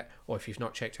trailer yet, or if you've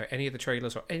not checked out any of the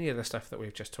trailers or any of the stuff that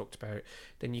we've just talked about,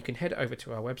 then you can head over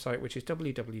to our website, which is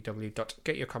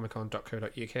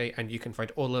www.getyourcomiccon.co.uk, and you can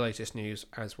find all the latest news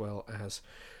as well as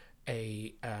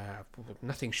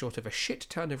nothing short of a shit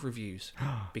ton of reviews,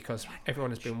 because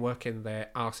everyone has been working their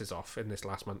asses off in this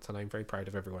last month, and I'm very proud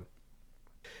of everyone.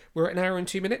 We're at 1 hour and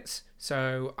 2 minutes,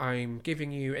 so I'm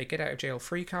giving you a get out of jail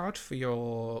free card for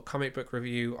your comic book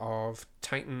review of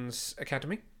Titans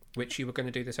Academy, which you were going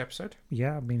to do this episode.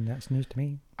 Yeah, I mean, that's news to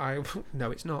me.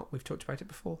 No, it's not. We've talked about it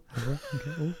before. Okay.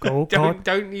 Oh,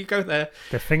 don't you go there.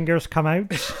 The fingers come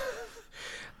out.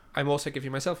 I'm also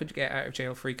giving myself a get out of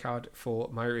jail free card for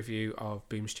my review of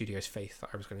Boom Studios Faith that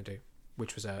I was going to do,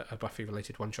 which was a Buffy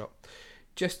related one shot.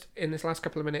 Just in this last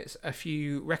couple of minutes, a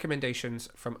few recommendations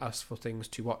from us for things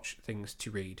to watch, things to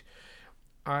read.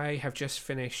 I have just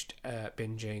finished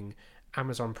binging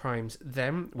Amazon Prime's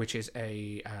Them, which is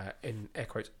a, in air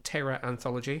quotes, terror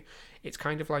anthology. It's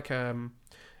kind of like a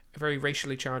very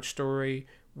racially charged story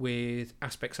with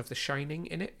aspects of The Shining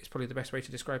in it. It's probably the best way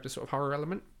to describe the sort of horror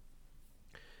element.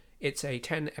 It's a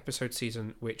 10-episode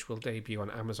season which will debut on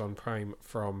Amazon Prime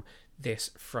from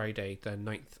this Friday, the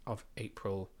 9th of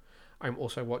April. I'm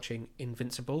also watching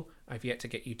Invincible. I've yet to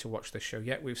get you to watch this show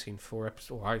yet. I've seen 4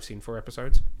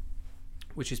 episodes,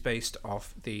 which is based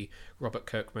off the Robert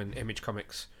Kirkman Image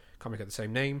Comics comic of the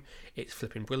same name. It's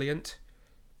flipping brilliant.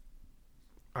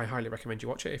 I highly recommend you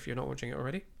watch it if you're not watching it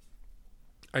already.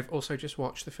 I've also just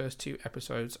watched the first 2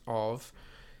 episodes of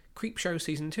Creepshow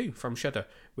Season 2 from Shudder,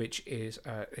 which is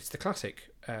it's the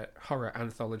classic horror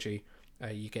anthology.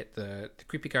 You get the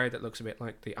creepy guy that looks a bit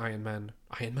like the Iron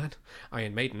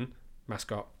Maiden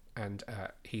mascot, and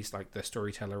he's like the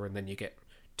storyteller, and then you get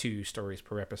 2 stories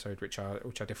per episode, which are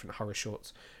different horror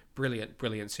shorts.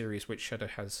 Brilliant series which Shudder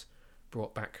has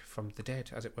brought back from the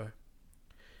dead, as it were.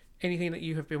 Anything that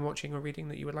you have been watching or reading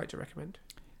that you would like to recommend?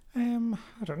 I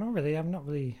don't know really.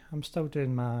 I'm still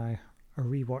doing a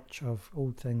rewatch of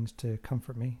old things to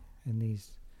comfort me in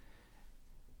these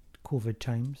COVID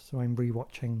times. So I'm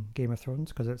rewatching Game of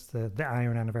Thrones because it's the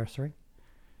Iron anniversary.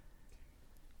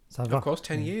 So of course,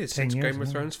 10 years since Game of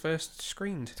Thrones first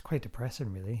screened. It's quite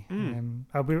depressing, really.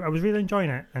 I was really enjoying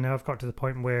it, and now I've got to the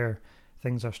point where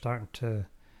things are starting to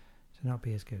not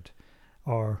be as good,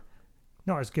 or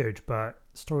not as good, but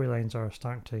storylines are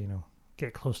starting to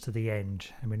get close to the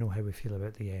end, and we know how we feel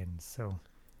about the end. So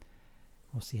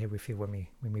we'll see how we feel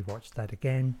when we watch that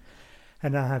again.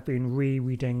 And I have been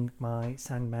rereading my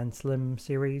Sandman Slim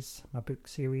series, my book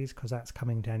series, because that's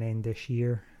coming to an end this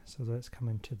year. So that's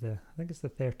coming to I think it's the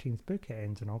 13th book. It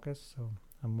ends in August, so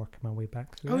I'm working my way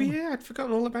back through. Oh yeah, I'd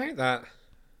forgotten all about that.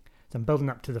 So I'm building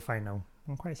up to the final.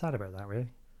 I'm quite sad about that, really.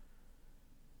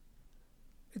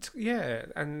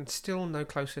 And still no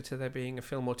closer to there being a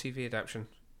film or TV adaptation.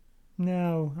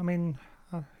 No, I mean,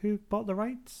 who bought the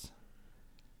rights?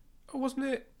 Oh, wasn't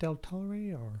it? Del Toro,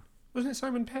 or Wasn't it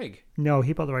Simon Pegg? no?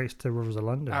 He bought the rights to Rivers of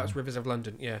London. That was Rivers of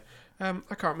London. Yeah. I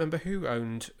can't remember who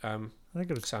owned I think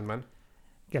it was Sandman.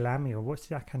 Guillermo. What's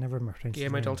that? I can never remember.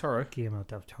 Guillermo del Toro. Guillermo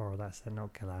del Toro. That's it.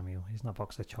 Not Guillermo. He's not a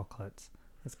box of chocolates.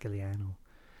 That's Guillermo.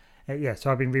 Yeah. So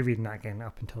I've been rereading that again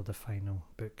up until the final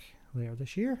book later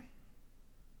this year.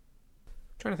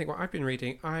 Trying to think what I've been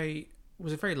reading. I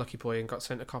was a very lucky boy and got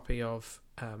sent a copy of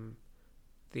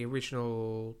the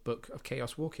original book of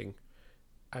Chaos Walking,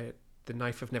 The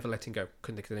Knife of Never Letting Go.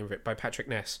 Couldn't think of the name of it, by Patrick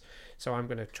Ness. So I'm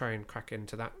going to try and crack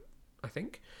into that. I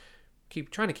think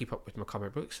trying to keep up with my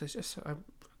comic books. There's just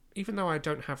even though I've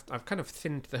kind of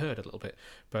thinned the herd a little bit,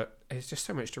 but there's just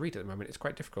so much to read at the moment. It's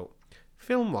quite difficult.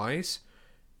 Film wise,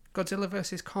 Godzilla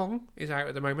vs. Kong is out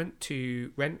at the moment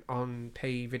to rent on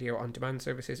pay video on demand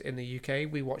services in the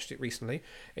UK. We watched it recently.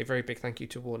 A very big thank you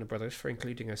to Warner Brothers for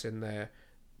including us in their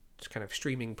kind of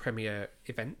streaming premiere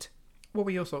event. What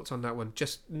were your thoughts on that one?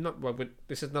 This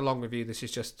isn't a long review. This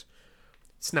is just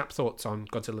snap thoughts on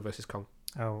Godzilla vs. Kong.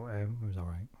 Oh, it was all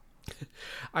right.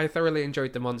 I thoroughly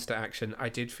enjoyed the monster action. I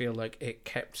did feel like it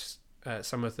kept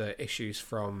some of the issues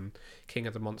from King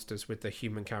of the Monsters with the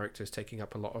human characters taking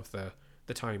up a lot of the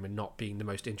time and not being the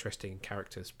most interesting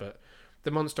characters, but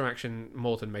the monster action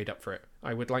more than made up for it.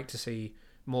 I would like to see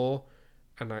more,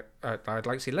 and I'd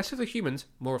like to see less of the humans,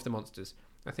 more of the monsters.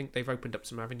 I think they've opened up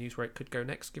some avenues where it could go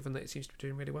next, given that it seems to be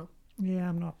doing really well. Yeah,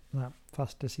 I'm not that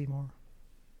fussed to see more.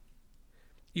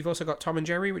 You've also got Tom and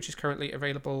Jerry, which is currently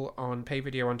available on pay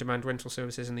video on demand rental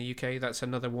services in the UK. That's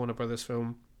another Warner Brothers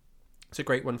film. It's a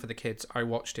great one for the kids. I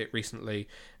watched it recently,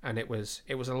 and it was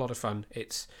a lot of fun.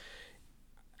 It's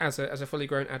as a fully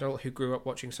grown adult who grew up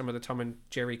watching some of the Tom and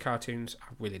Jerry cartoons.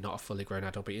 I'm really not a fully grown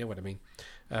adult, but you know what I mean.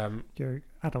 You're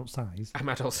adult sized. I'm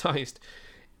adult sized.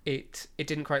 It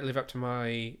didn't quite live up to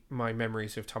my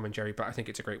memories of Tom and Jerry, but I think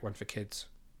it's a great one for kids.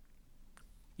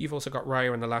 You've also got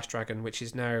Raya and the Last Dragon, which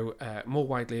is now more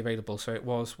widely available. So it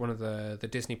was one of the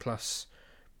Disney Plus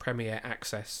Premier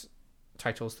Access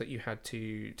titles that you had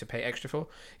to pay extra for.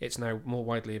 It's now more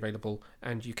widely available,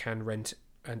 and you can rent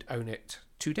and own it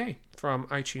today from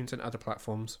iTunes and other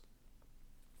platforms.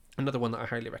 Another one that I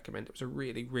highly recommend. It was a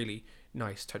really, really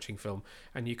nice, touching film,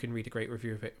 and you can read a great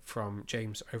review of it from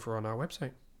James over on our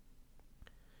website.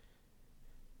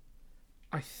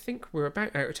 I think we're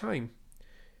about out of time.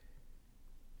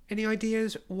 Any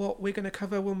ideas what we're going to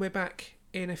cover when we're back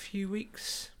in a few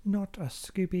weeks? Not a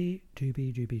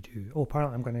Scooby-Dooby-Dooby-Doo. Oh,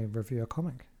 apparently I'm going to review a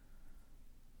comic.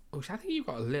 Oh, so I think you've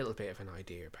got a little bit of an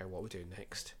idea about what we're doing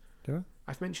next. Do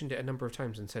I? I've mentioned it a number of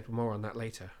times and said more on that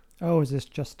later. Oh, is this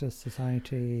Justice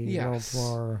Society Yes. World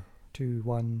War II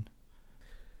 1?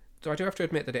 So I do have to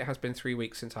admit that it has been 3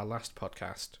 weeks since our last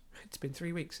podcast. It's been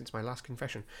 3 weeks since my last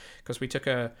confession, because we took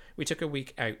a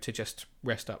week out to just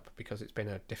rest up because it's been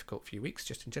a difficult few weeks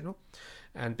just in general,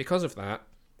 and because of that,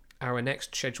 our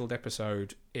next scheduled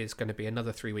episode is going to be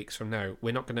another 3 weeks from now.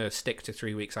 We're not going to stick to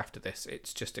 3 weeks after this.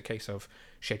 It's just a case of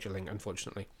scheduling,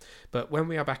 unfortunately. But when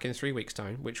we are back in 3 weeks'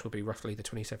 time, which will be roughly the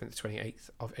 27th to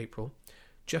 28th of April,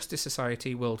 Justice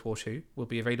Society World War II will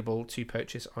be available to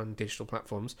purchase on digital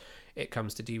platforms. It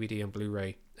comes to DVD and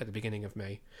Blu-ray at the beginning of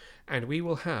May. And we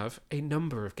will have a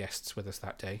number of guests with us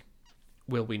that day.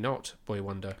 Will we not, Boy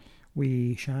Wonder?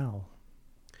 We shall.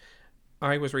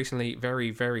 I was recently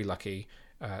very, very lucky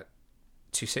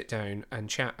to sit down and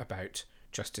chat about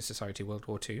Justice Society World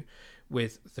War II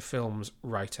with the film's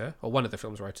writer, or one of the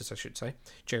film's writers, I should say,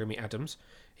 Jeremy Adams.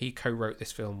 He co-wrote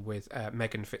this film with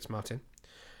Megan Fitzmartin.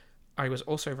 I was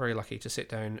also very lucky to sit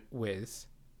down with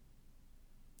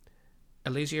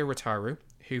Elysia Rotaru,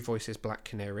 who voices Black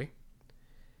Canary,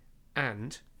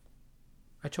 and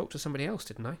I talked to somebody else,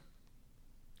 didn't I?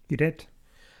 You did?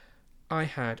 I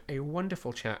had a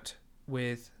wonderful chat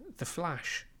with the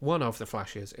Flash, one of the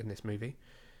Flashes in this movie,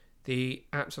 the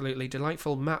absolutely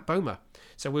delightful Matt Bomer.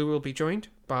 So we will be joined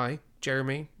by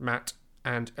Jeremy, Matt,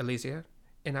 and Elysia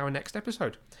in our next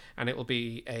episode, and it will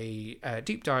be a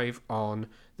deep dive on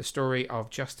the story of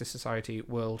Justice Society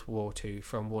World War II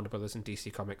from Warner Brothers and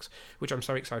DC Comics, which I'm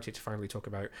so excited to finally talk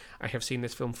about. I have seen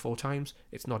this film 4 times.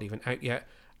 It's not even out yet.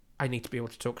 I need to be able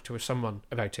to talk to someone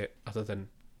about it other than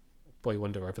Boy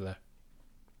Wonder over there.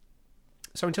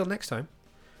 So until next time,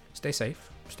 stay safe,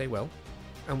 stay well,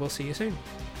 and we'll see you soon.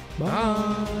 Bye.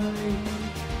 Bye.